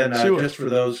jump in, Sure. just for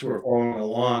those who are following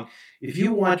along, if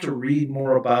you want to read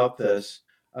more about this,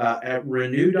 at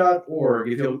renew.org,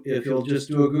 if you'll just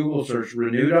do a Google search,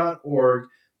 renew.org,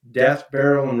 Death,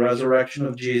 Burial, and Resurrection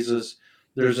of Jesus,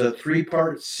 there's a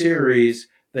 3-part series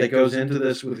that goes into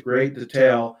this with great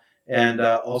detail, and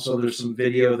also there's some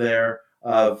video there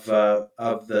of a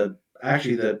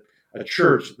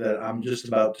church that I'm just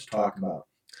about to talk about.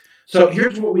 So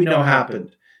here's what we know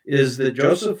happened, is that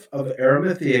Joseph of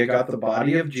Arimathea got the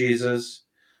body of Jesus.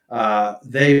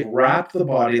 They wrapped the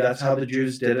body. That's how the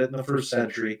Jews did it in the first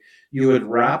century. You would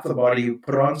wrap the body, you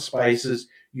put on spices,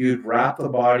 you'd wrap the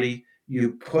body,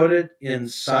 you put it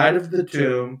inside of the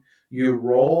tomb, you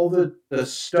roll the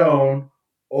stone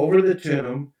over the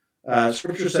tomb.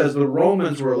 Scripture says the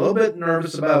Romans were a little bit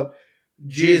nervous about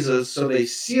Jesus, so they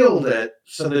sealed it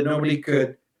so that nobody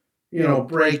could,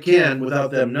 break in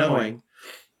without them knowing.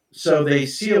 So they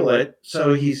seal it.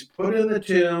 So he's put in the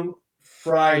tomb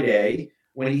Friday.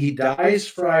 When he dies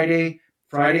Friday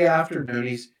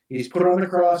afternoon, he's put on the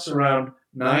cross around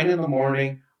 9 in the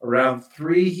morning. Around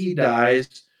 3 he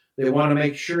dies. They want to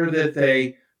make sure that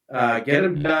they get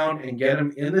him down and get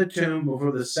him in the tomb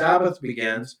before the Sabbath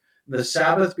begins. The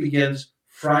Sabbath begins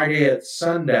Friday at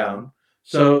sundown.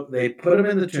 So they put him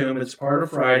in the tomb. It's part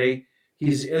of Friday.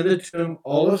 He's in the tomb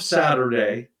all of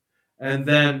Saturday. And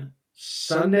then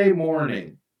Sunday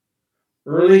morning,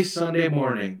 early Sunday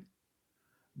morning,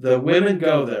 the women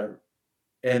go there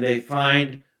and they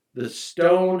find the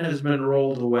stone has been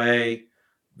rolled away.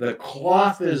 The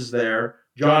cloth is there.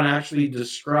 John actually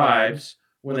describes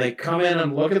when they come in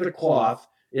and look at the cloth,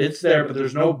 it's there, but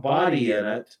there's no body in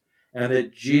it, and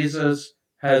that Jesus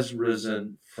has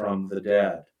risen from the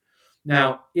dead.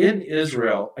 Now, in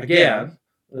Israel, again,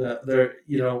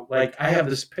 like I have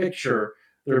this picture.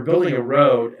 They're building a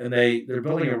road, and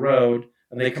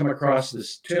they come across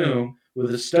this tomb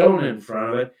with a stone in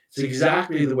front of it. It's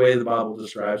exactly the way the Bible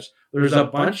describes. There's a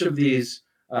bunch of these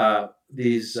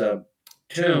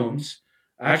tombs.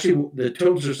 Actually, the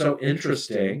tombs are so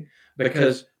interesting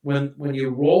because when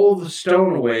you roll the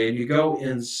stone away and you go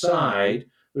inside,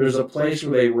 there's a place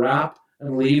where they wrap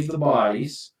and leave the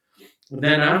bodies. And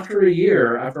then after a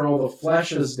year, after all the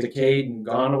flesh has decayed and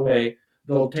gone away,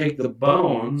 they'll take the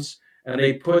bones and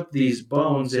they put these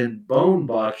bones in bone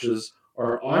boxes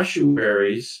or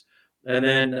ossuaries. And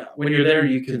then when you're there,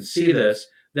 you can see this.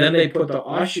 Then they put the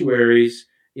ossuaries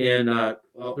in, they're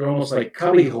almost like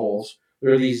cubby holes.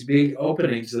 There are these big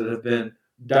openings that have been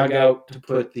dug out to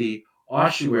put the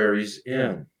ossuaries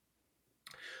in.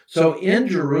 So in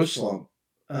Jerusalem,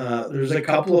 there's a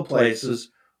couple of places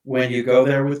when you go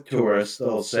there with tourists,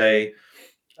 they'll say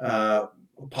uh,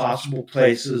 possible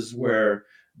places where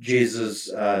Jesus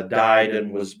died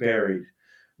and was buried.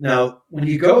 Now, when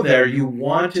you go there, you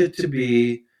want it to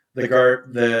be the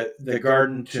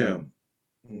garden tomb,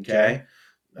 okay?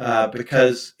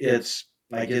 Because it's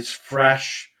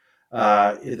fresh.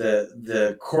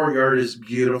 The courtyard is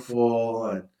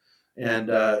beautiful, and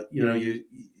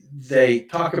they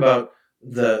talk about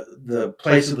the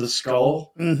place of the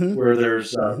skull Mm-hmm. where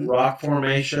there's Mm-hmm. rock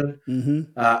formation. Mm-hmm.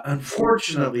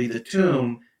 Unfortunately, the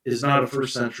tomb is not a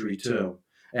first century tomb,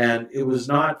 and it was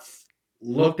not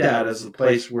looked at as the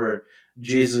place where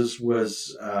Jesus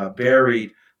was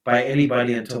buried by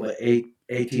anybody until the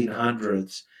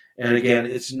 1800s. And again,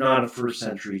 it's not a first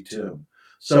century tomb.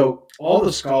 So all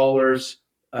the scholars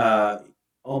uh,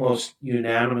 almost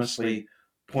unanimously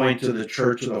point to the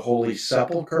Church of the Holy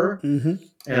Sepulchre. Mm-hmm.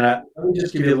 And let me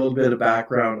just give you a little bit of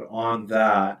background on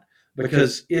that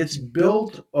because it's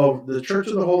built of the Church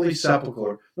of the Holy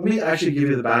Sepulchre. Let me actually give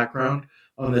you the background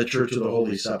on the Church of the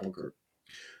Holy Sepulchre.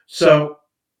 So,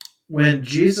 when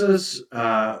Jesus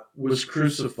was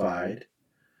crucified,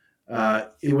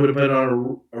 it would have been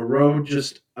on a road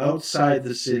just outside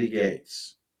the city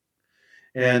gates.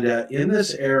 And in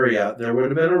this area, there would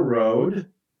have been a road,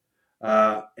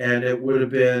 and it would have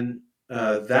been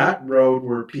that road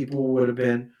where people would have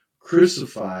been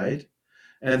crucified.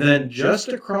 And then just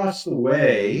across the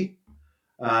way,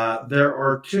 there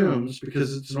are tombs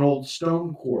because it's an old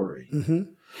stone quarry. Mm-hmm.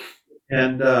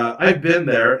 And I've been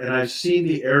there and I've seen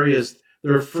the areas.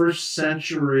 There are first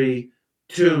century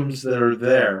tombs that are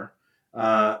there.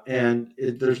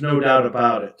 There's no doubt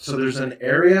about it. So there's an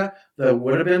area that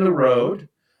would have been the road.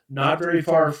 Not very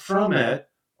far from it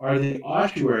are the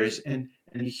ossuaries. And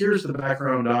here's the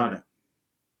background on it.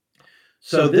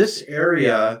 So this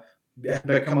area had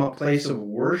become a place of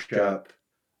worship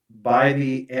by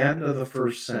the end of the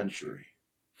first century.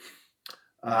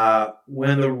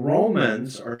 When the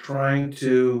Romans are trying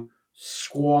to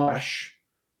squash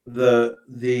the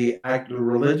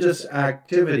religious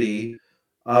activity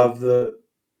of the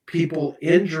people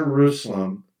in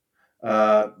Jerusalem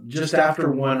just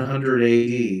after 100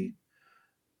 AD,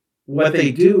 what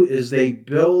they do is they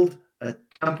build a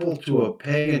temple to a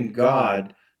pagan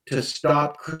god to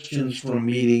stop Christians from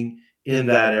meeting in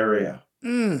that area.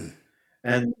 Mm.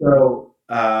 And so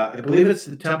I believe it's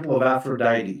the Temple of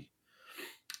Aphrodite.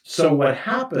 So what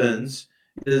happens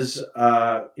is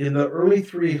in the early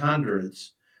 300s,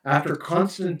 after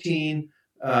Constantine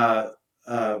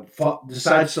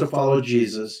decides to follow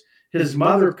Jesus, his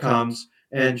mother comes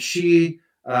and she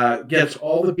gets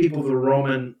all the people the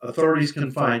Roman authorities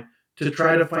can find to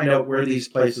try to find out where these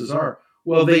places are.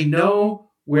 Well, they know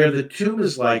where the tomb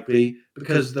is likely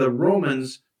because the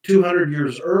Romans 200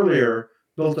 years earlier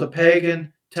built a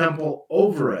pagan temple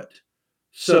over it.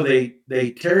 So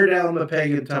they tear down the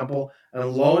pagan temple,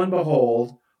 and lo and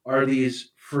behold, are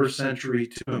these first century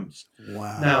tombs.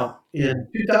 Wow. Now, in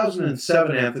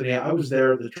 2007, Anthony, I was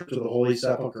there at the Church of the Holy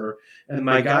Sepulchre, and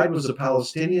my guide was a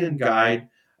Palestinian guide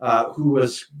who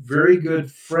was very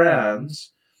good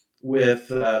friends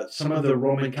with some of the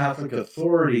Roman Catholic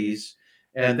authorities,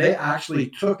 and they actually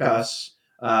took us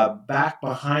back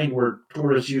behind where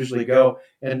tourists usually go,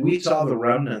 and we saw the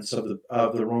remnants of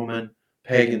the Roman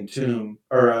pagan tomb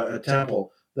or a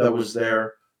temple that was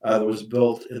there that was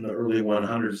built in the early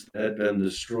 100s that had been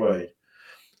destroyed.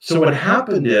 So what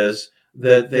happened is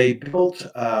that they built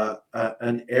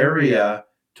an area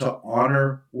to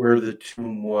honor where the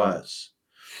tomb was.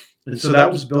 And so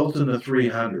that was built in the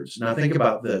 300s. Now think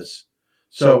about this.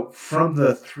 So from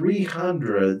the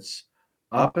 300s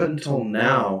up until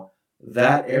now,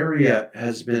 that area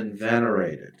has been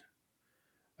venerated.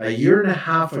 A year and a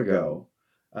half ago,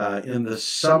 in the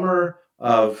summer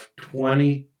of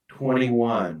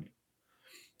 2021,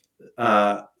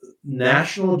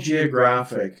 National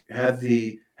Geographic had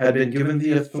been given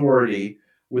the authority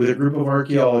with a group of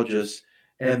archaeologists,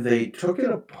 and they took it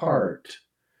apart,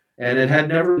 and it had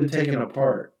never been taken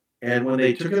apart. And when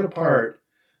they took it apart,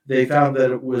 they found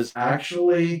that it was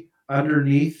actually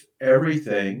underneath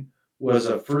everything was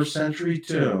a first century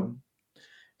tomb,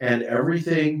 and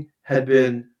everything had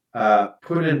been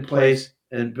put in place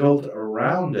and built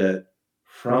around it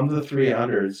from the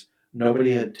 300s.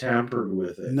 Nobody had tampered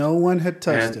with it. No one had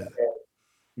touched it.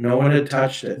 No one had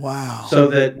touched it. Wow. So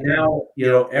that now,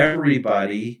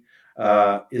 everybody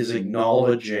is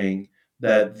acknowledging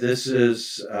that this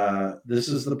is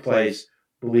the place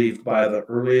believed by the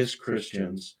earliest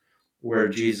Christians where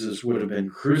Jesus would have been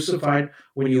crucified.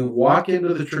 When you walk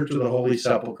into the Church of the Holy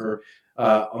Sepulchre,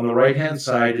 On the right-hand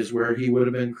side is where he would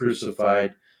have been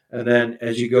crucified. And then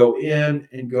as you go in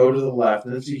and go to the left,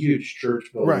 and it's a huge church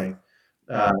Right.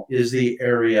 building, is the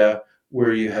area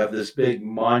where you have this big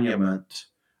monument.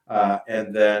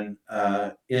 And then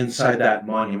inside that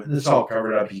monument, it's all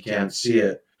covered up, you can't see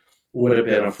it, would have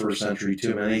been a first century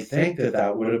tomb. And they think that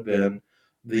that would have been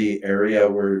the area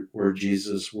where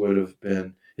Jesus would have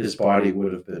been, his body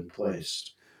would have been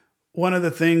placed. One of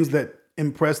the things that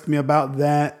impressed me about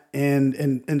that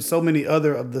and so many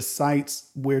other of the sites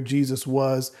where Jesus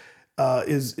was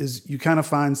is you kind of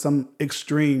find some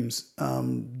extremes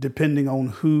depending on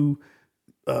who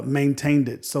maintained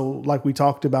it. So, like we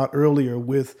talked about earlier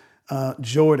with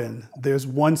Jordan, there's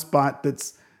one spot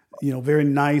that's very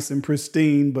nice and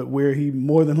pristine, but where he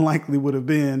more than likely would have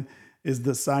been is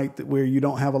the site where you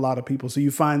don't have a lot of people. So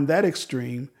you find that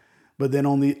extreme, but then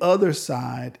on the other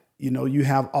side, you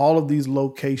have all of these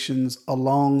locations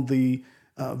along the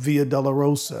Via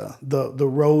Dolorosa, the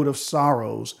Road of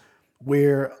Sorrows,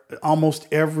 where almost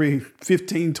every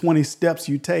 15, 20 steps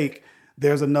you take,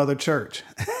 there's another church.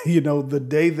 The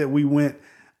day that we went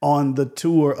on the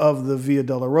tour of the Via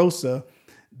Dolorosa,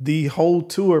 the whole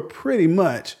tour pretty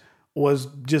much was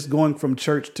just going from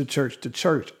church to church to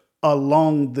church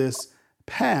along this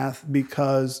path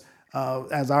because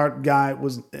as our guide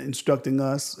was instructing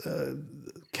us,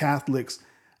 Catholics,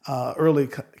 early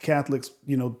Catholics,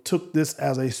 took this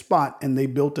as a spot and they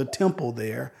built a temple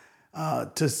there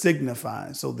to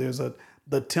signify. So there's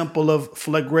the temple of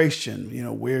flagration,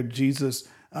 where Jesus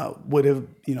would have,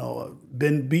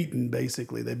 been beaten.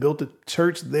 Basically, they built a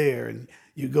church there, and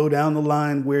you go down the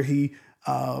line where he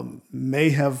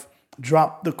may have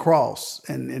dropped the cross,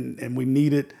 and we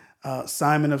needed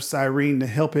Simon of Cyrene to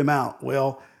help him out.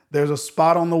 Well, there's a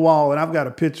spot on the wall, and I've got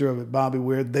a picture of it, Bobby,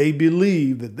 where they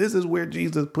believe that this is where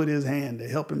Jesus put his hand to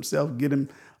help himself get him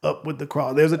up with the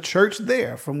cross. There's a church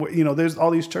there from where, there's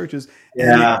all these churches.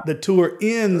 Yeah. And the tour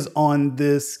ends on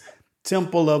this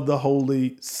Temple of the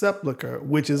Holy Sepulchre,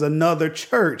 which is another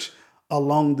church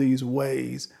along these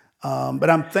ways. But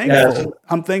I'm thankful. Yeah.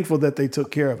 I'm thankful that they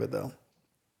took care of it, though.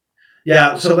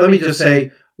 Yeah. So let me just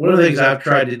say, one of the things I've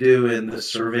tried to do in this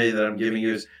survey that I'm giving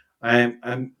you is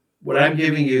what I'm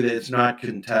giving you that it's not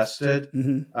contested.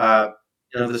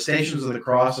 The Stations of the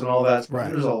Cross and all that.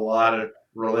 Right. There's a lot of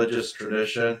religious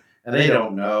tradition, and they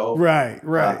don't know right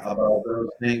about those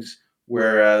things.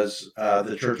 Whereas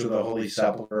the Church of the Holy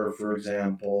Sepulchre, for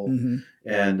example,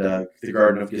 and the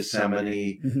Garden of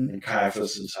Gethsemane and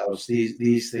Caiaphas' house,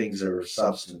 these things are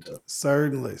substantive.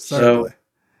 Certainly. So,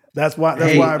 that's why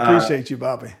I appreciate you,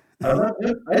 Bobby. I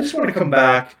just want to come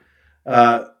back,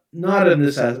 not in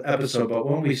this episode, but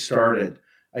when we started.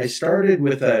 I started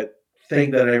with a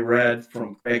thing that I read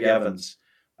from Craig Evans,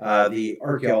 the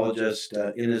archaeologist,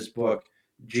 in his book,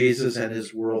 Jesus and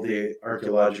His World, the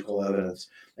Archaeological Evidence.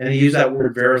 And he used that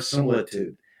word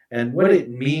verisimilitude. And what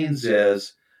it means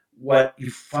is what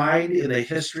you find in the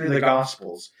history of the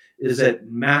Gospels is it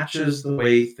matches the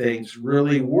way things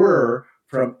really were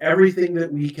from everything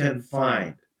that we can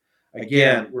find.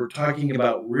 Again, we're talking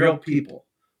about real people.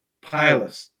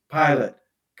 Pilate,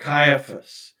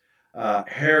 Caiaphas,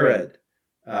 Herod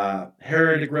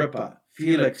Agrippa,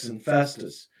 Felix, and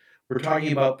Festus. We're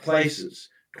talking about places.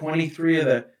 23 of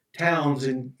the towns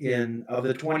of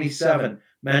the 27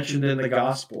 mentioned in the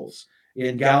Gospels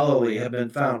in Galilee have been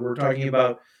found. We're talking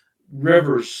about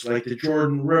rivers like the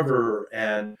Jordan River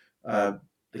and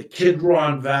the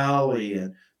Kidron Valley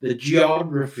and the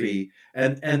geography.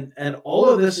 And all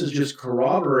of this is just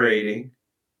corroborating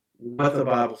what the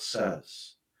Bible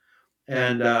says.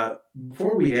 And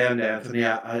before we end, Anthony,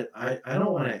 I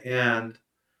don't want to end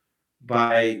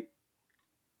by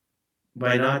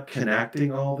not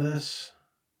connecting all this.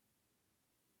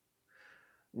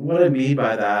 What I mean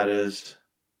by that is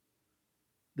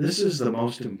this is the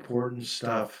most important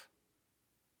stuff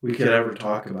we could ever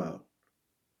talk about.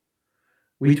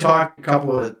 We talked a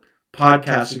couple of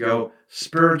podcasts ago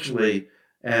spiritually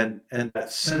and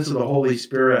that sense of the Holy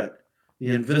Spirit,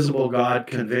 the invisible God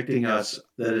convicting us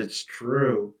that it's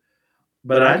true.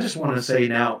 But I just want to say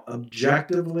now,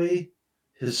 objectively,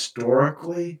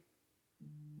 historically,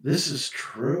 this is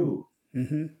true.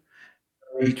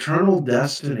 Eternal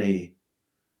destiny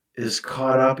is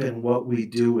caught up in what we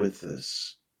do with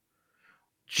this.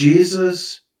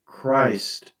 Jesus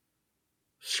Christ,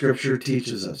 Scripture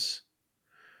teaches us,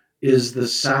 is the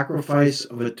sacrifice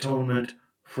of atonement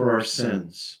for our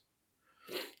sins.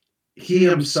 He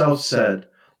himself said,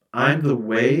 I'm the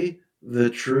way,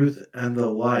 the truth, and the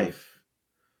life.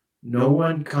 No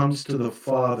one comes to the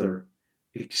Father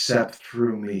except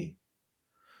through me.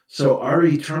 So our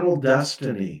eternal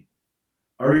destiny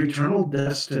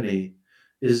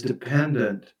is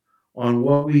dependent on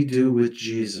what we do with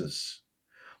Jesus.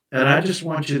 And I just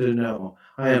want you to know,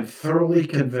 I am thoroughly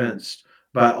convinced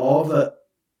by all the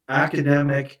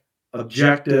academic,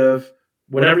 objective,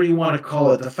 whatever you want to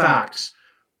call it, the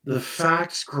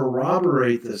facts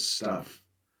corroborate this stuff.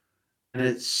 And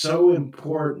it's so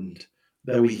important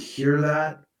that we hear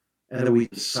that and that we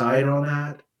decide on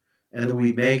that and that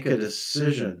we make a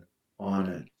decision on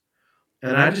it.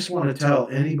 And I just want to tell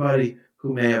anybody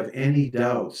who may have any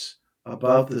doubts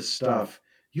about this stuff,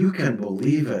 you can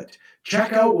believe it.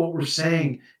 Check out what we're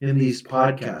saying in these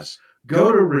podcasts.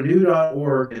 Go to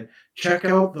renew.org and check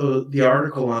out the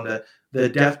article on the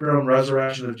death, burial, and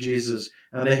resurrection of Jesus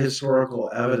and the historical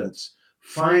evidence.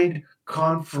 Find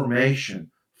confirmation,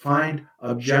 find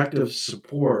objective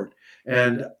support.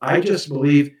 And I just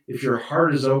believe if your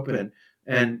heart is open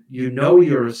and you know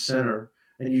you're a sinner,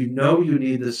 and you know you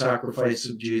need the sacrifice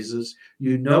of Jesus,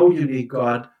 you know you need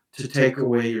God to take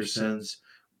away your sins,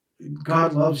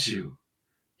 God loves you.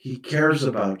 He cares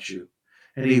about you,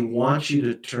 and He wants you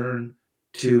to turn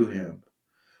to Him.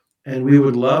 And we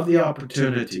would love the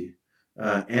opportunity,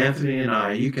 Anthony and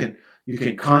I. You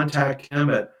can contact him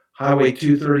at Highway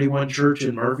 231 Church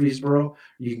in Murfreesboro.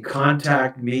 You can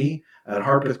contact me at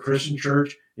Harpeth Christian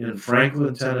Church in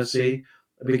Franklin, Tennessee,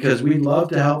 because we'd love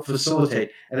to help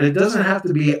facilitate. And it doesn't have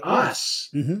to be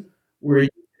us, where you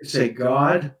say,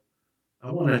 God, I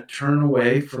want to turn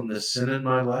away from the sin in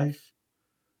my life.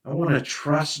 I want to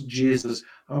trust Jesus.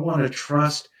 I want to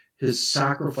trust His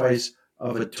sacrifice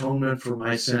of atonement for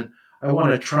my sin. I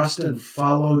want to trust and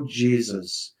follow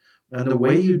Jesus. And the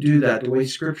way you do that, the way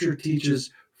Scripture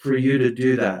teaches for you to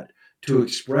do that, to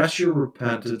express your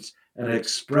repentance and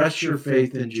express your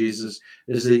faith in Jesus,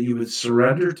 is that you would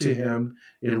surrender to Him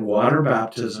in water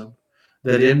baptism,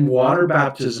 that in water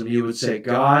baptism you would say,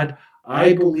 God,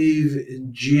 I believe in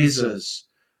Jesus.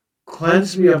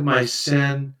 Cleanse me of my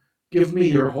sin. Give me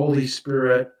your Holy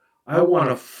Spirit. I want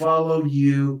to follow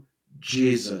you,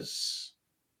 Jesus.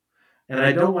 And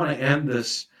I don't want to end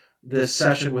this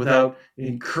session without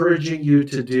encouraging you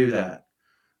to do that.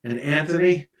 And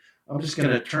Anthony, I'm just going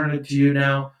to turn it to you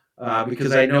now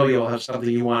because I know you'll have something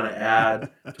you want to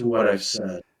add to what I've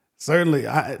said. Certainly.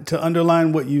 To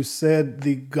underline what you said,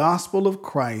 the gospel of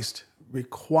Christ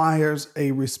requires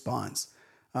a response.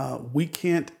 We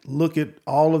can't look at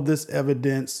all of this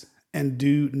evidence and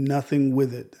do nothing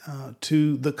with it.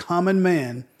 To the common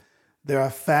man, there are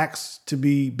facts to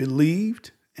be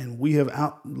believed, and we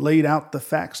have laid out the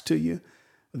facts to you.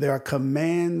 There are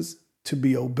commands to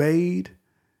be obeyed,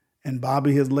 and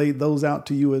Bobby has laid those out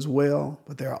to you as well.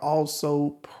 But there are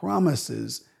also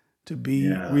promises to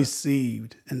be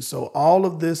received. And so all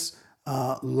of this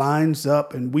lines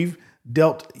up, and we've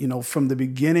dealt, from the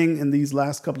beginning in these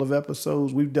last couple of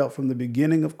episodes, we've dealt from the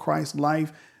beginning of Christ's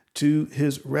life to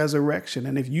His resurrection.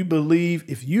 And if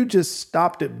you just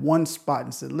stopped at one spot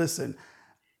and said, listen,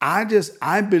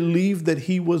 I believe that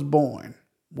He was born.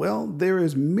 Well, there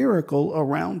is miracle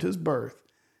around His birth.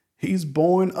 He's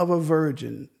born of a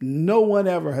virgin. No one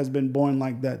ever has been born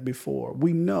like that before.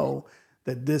 We know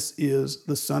that this is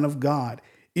the Son of God.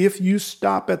 If you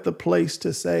stop at the place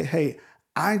to say, hey,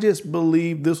 I just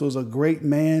believe this was a great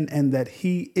man and that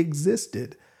He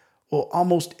existed, well,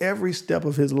 almost every step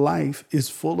of His life is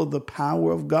full of the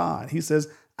power of God. He says,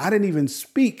 I didn't even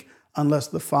speak unless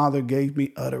the Father gave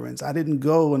me utterance. I didn't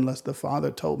go unless the Father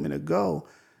told me to go.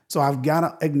 So I've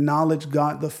got to acknowledge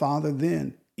God the Father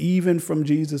then. Even from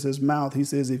Jesus' mouth, He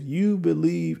says, if you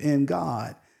believe in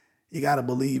God, you got to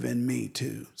believe in me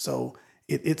too. So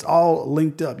it's all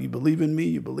linked up. You believe in me,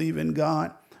 you believe in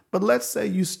God. But let's say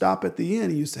you stop at the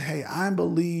end and you say, hey, I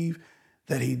believe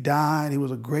that He died. He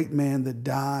was a great man that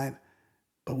died.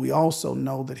 But we also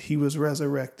know that He was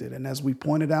resurrected. And as we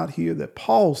pointed out here, that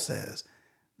Paul says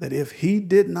that if He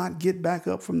did not get back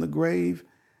up from the grave,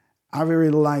 our very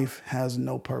life has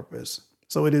no purpose.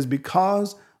 So it is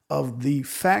because of the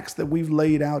facts that we've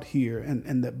laid out here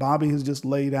and that Bobby has just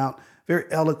laid out very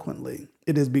eloquently.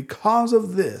 It is because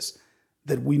of this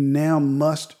that we now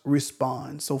must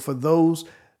respond. So for those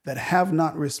that have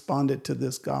not responded to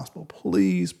this gospel,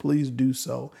 please do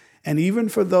so. And even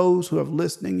for those who are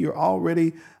listening, you're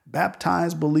already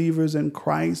baptized believers in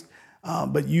Christ,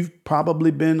 but you've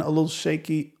probably been a little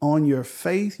shaky on your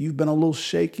faith. You've been a little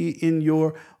shaky in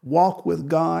your walk with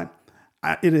God.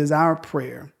 It is our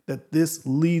prayer that this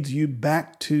leads you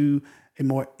back to a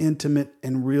more intimate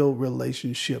and real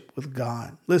relationship with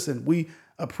God. Listen, we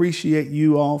appreciate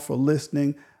you all for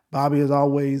listening. Bobby, as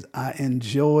always, I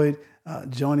enjoyed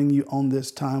joining you on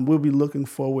this time. We'll be looking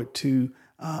forward to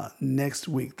next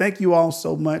week. Thank you all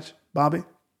so much, Bobby.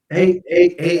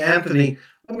 Hey, Anthony,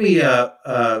 Let me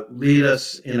lead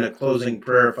us in a closing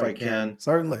prayer if I can.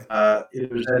 Certainly. If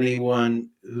there's anyone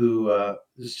who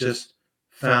has just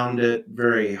found it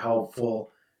very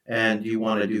helpful and you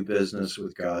want to do business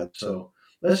with God. So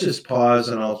let's just pause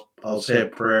and I'll say a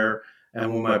prayer.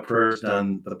 And when my prayer is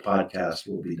done, the podcast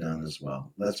will be done as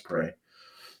well. Let's pray.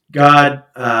 God,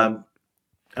 I'm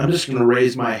just going to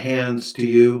raise my hands to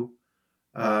you.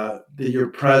 That you're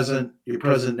present. You're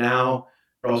present now.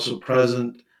 You're also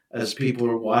present as people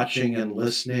are watching and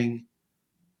listening.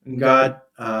 And God,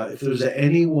 if there's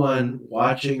anyone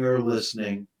watching or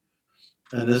listening,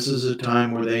 and this is a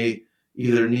time where they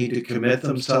either need to commit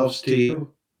themselves to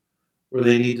you, or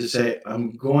they need to say,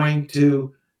 I'm going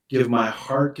to give my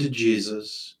heart to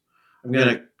Jesus. I'm going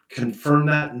to confirm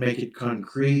that and make it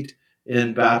concrete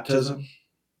in baptism.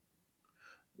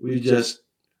 We just,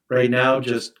 right now,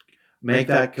 just make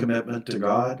that commitment to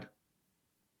God.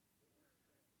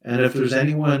 And if there's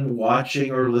anyone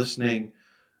watching or listening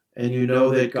and you know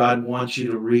that God wants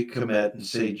you to recommit and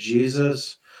say,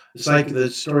 Jesus, it's like the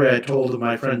story I told of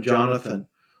my friend Jonathan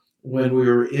when we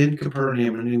were in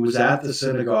Capernaum and he was at the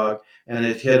synagogue and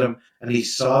it hit him and he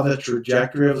saw the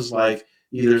trajectory of his life,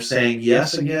 either saying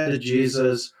yes again to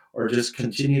Jesus or just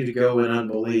continue to go in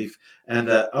unbelief. And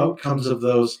the outcomes of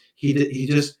those, he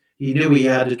knew he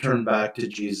had to turn back to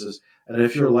Jesus. And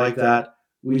if you're like that,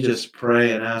 we just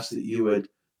pray and ask that you would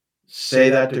say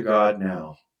that to God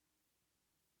now.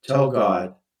 Tell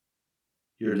God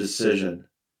your decision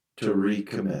to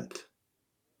recommit.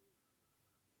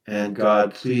 And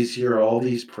God, please hear all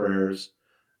these prayers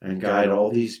and guide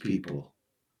all these people.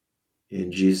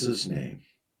 In Jesus' name,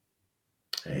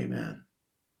 amen.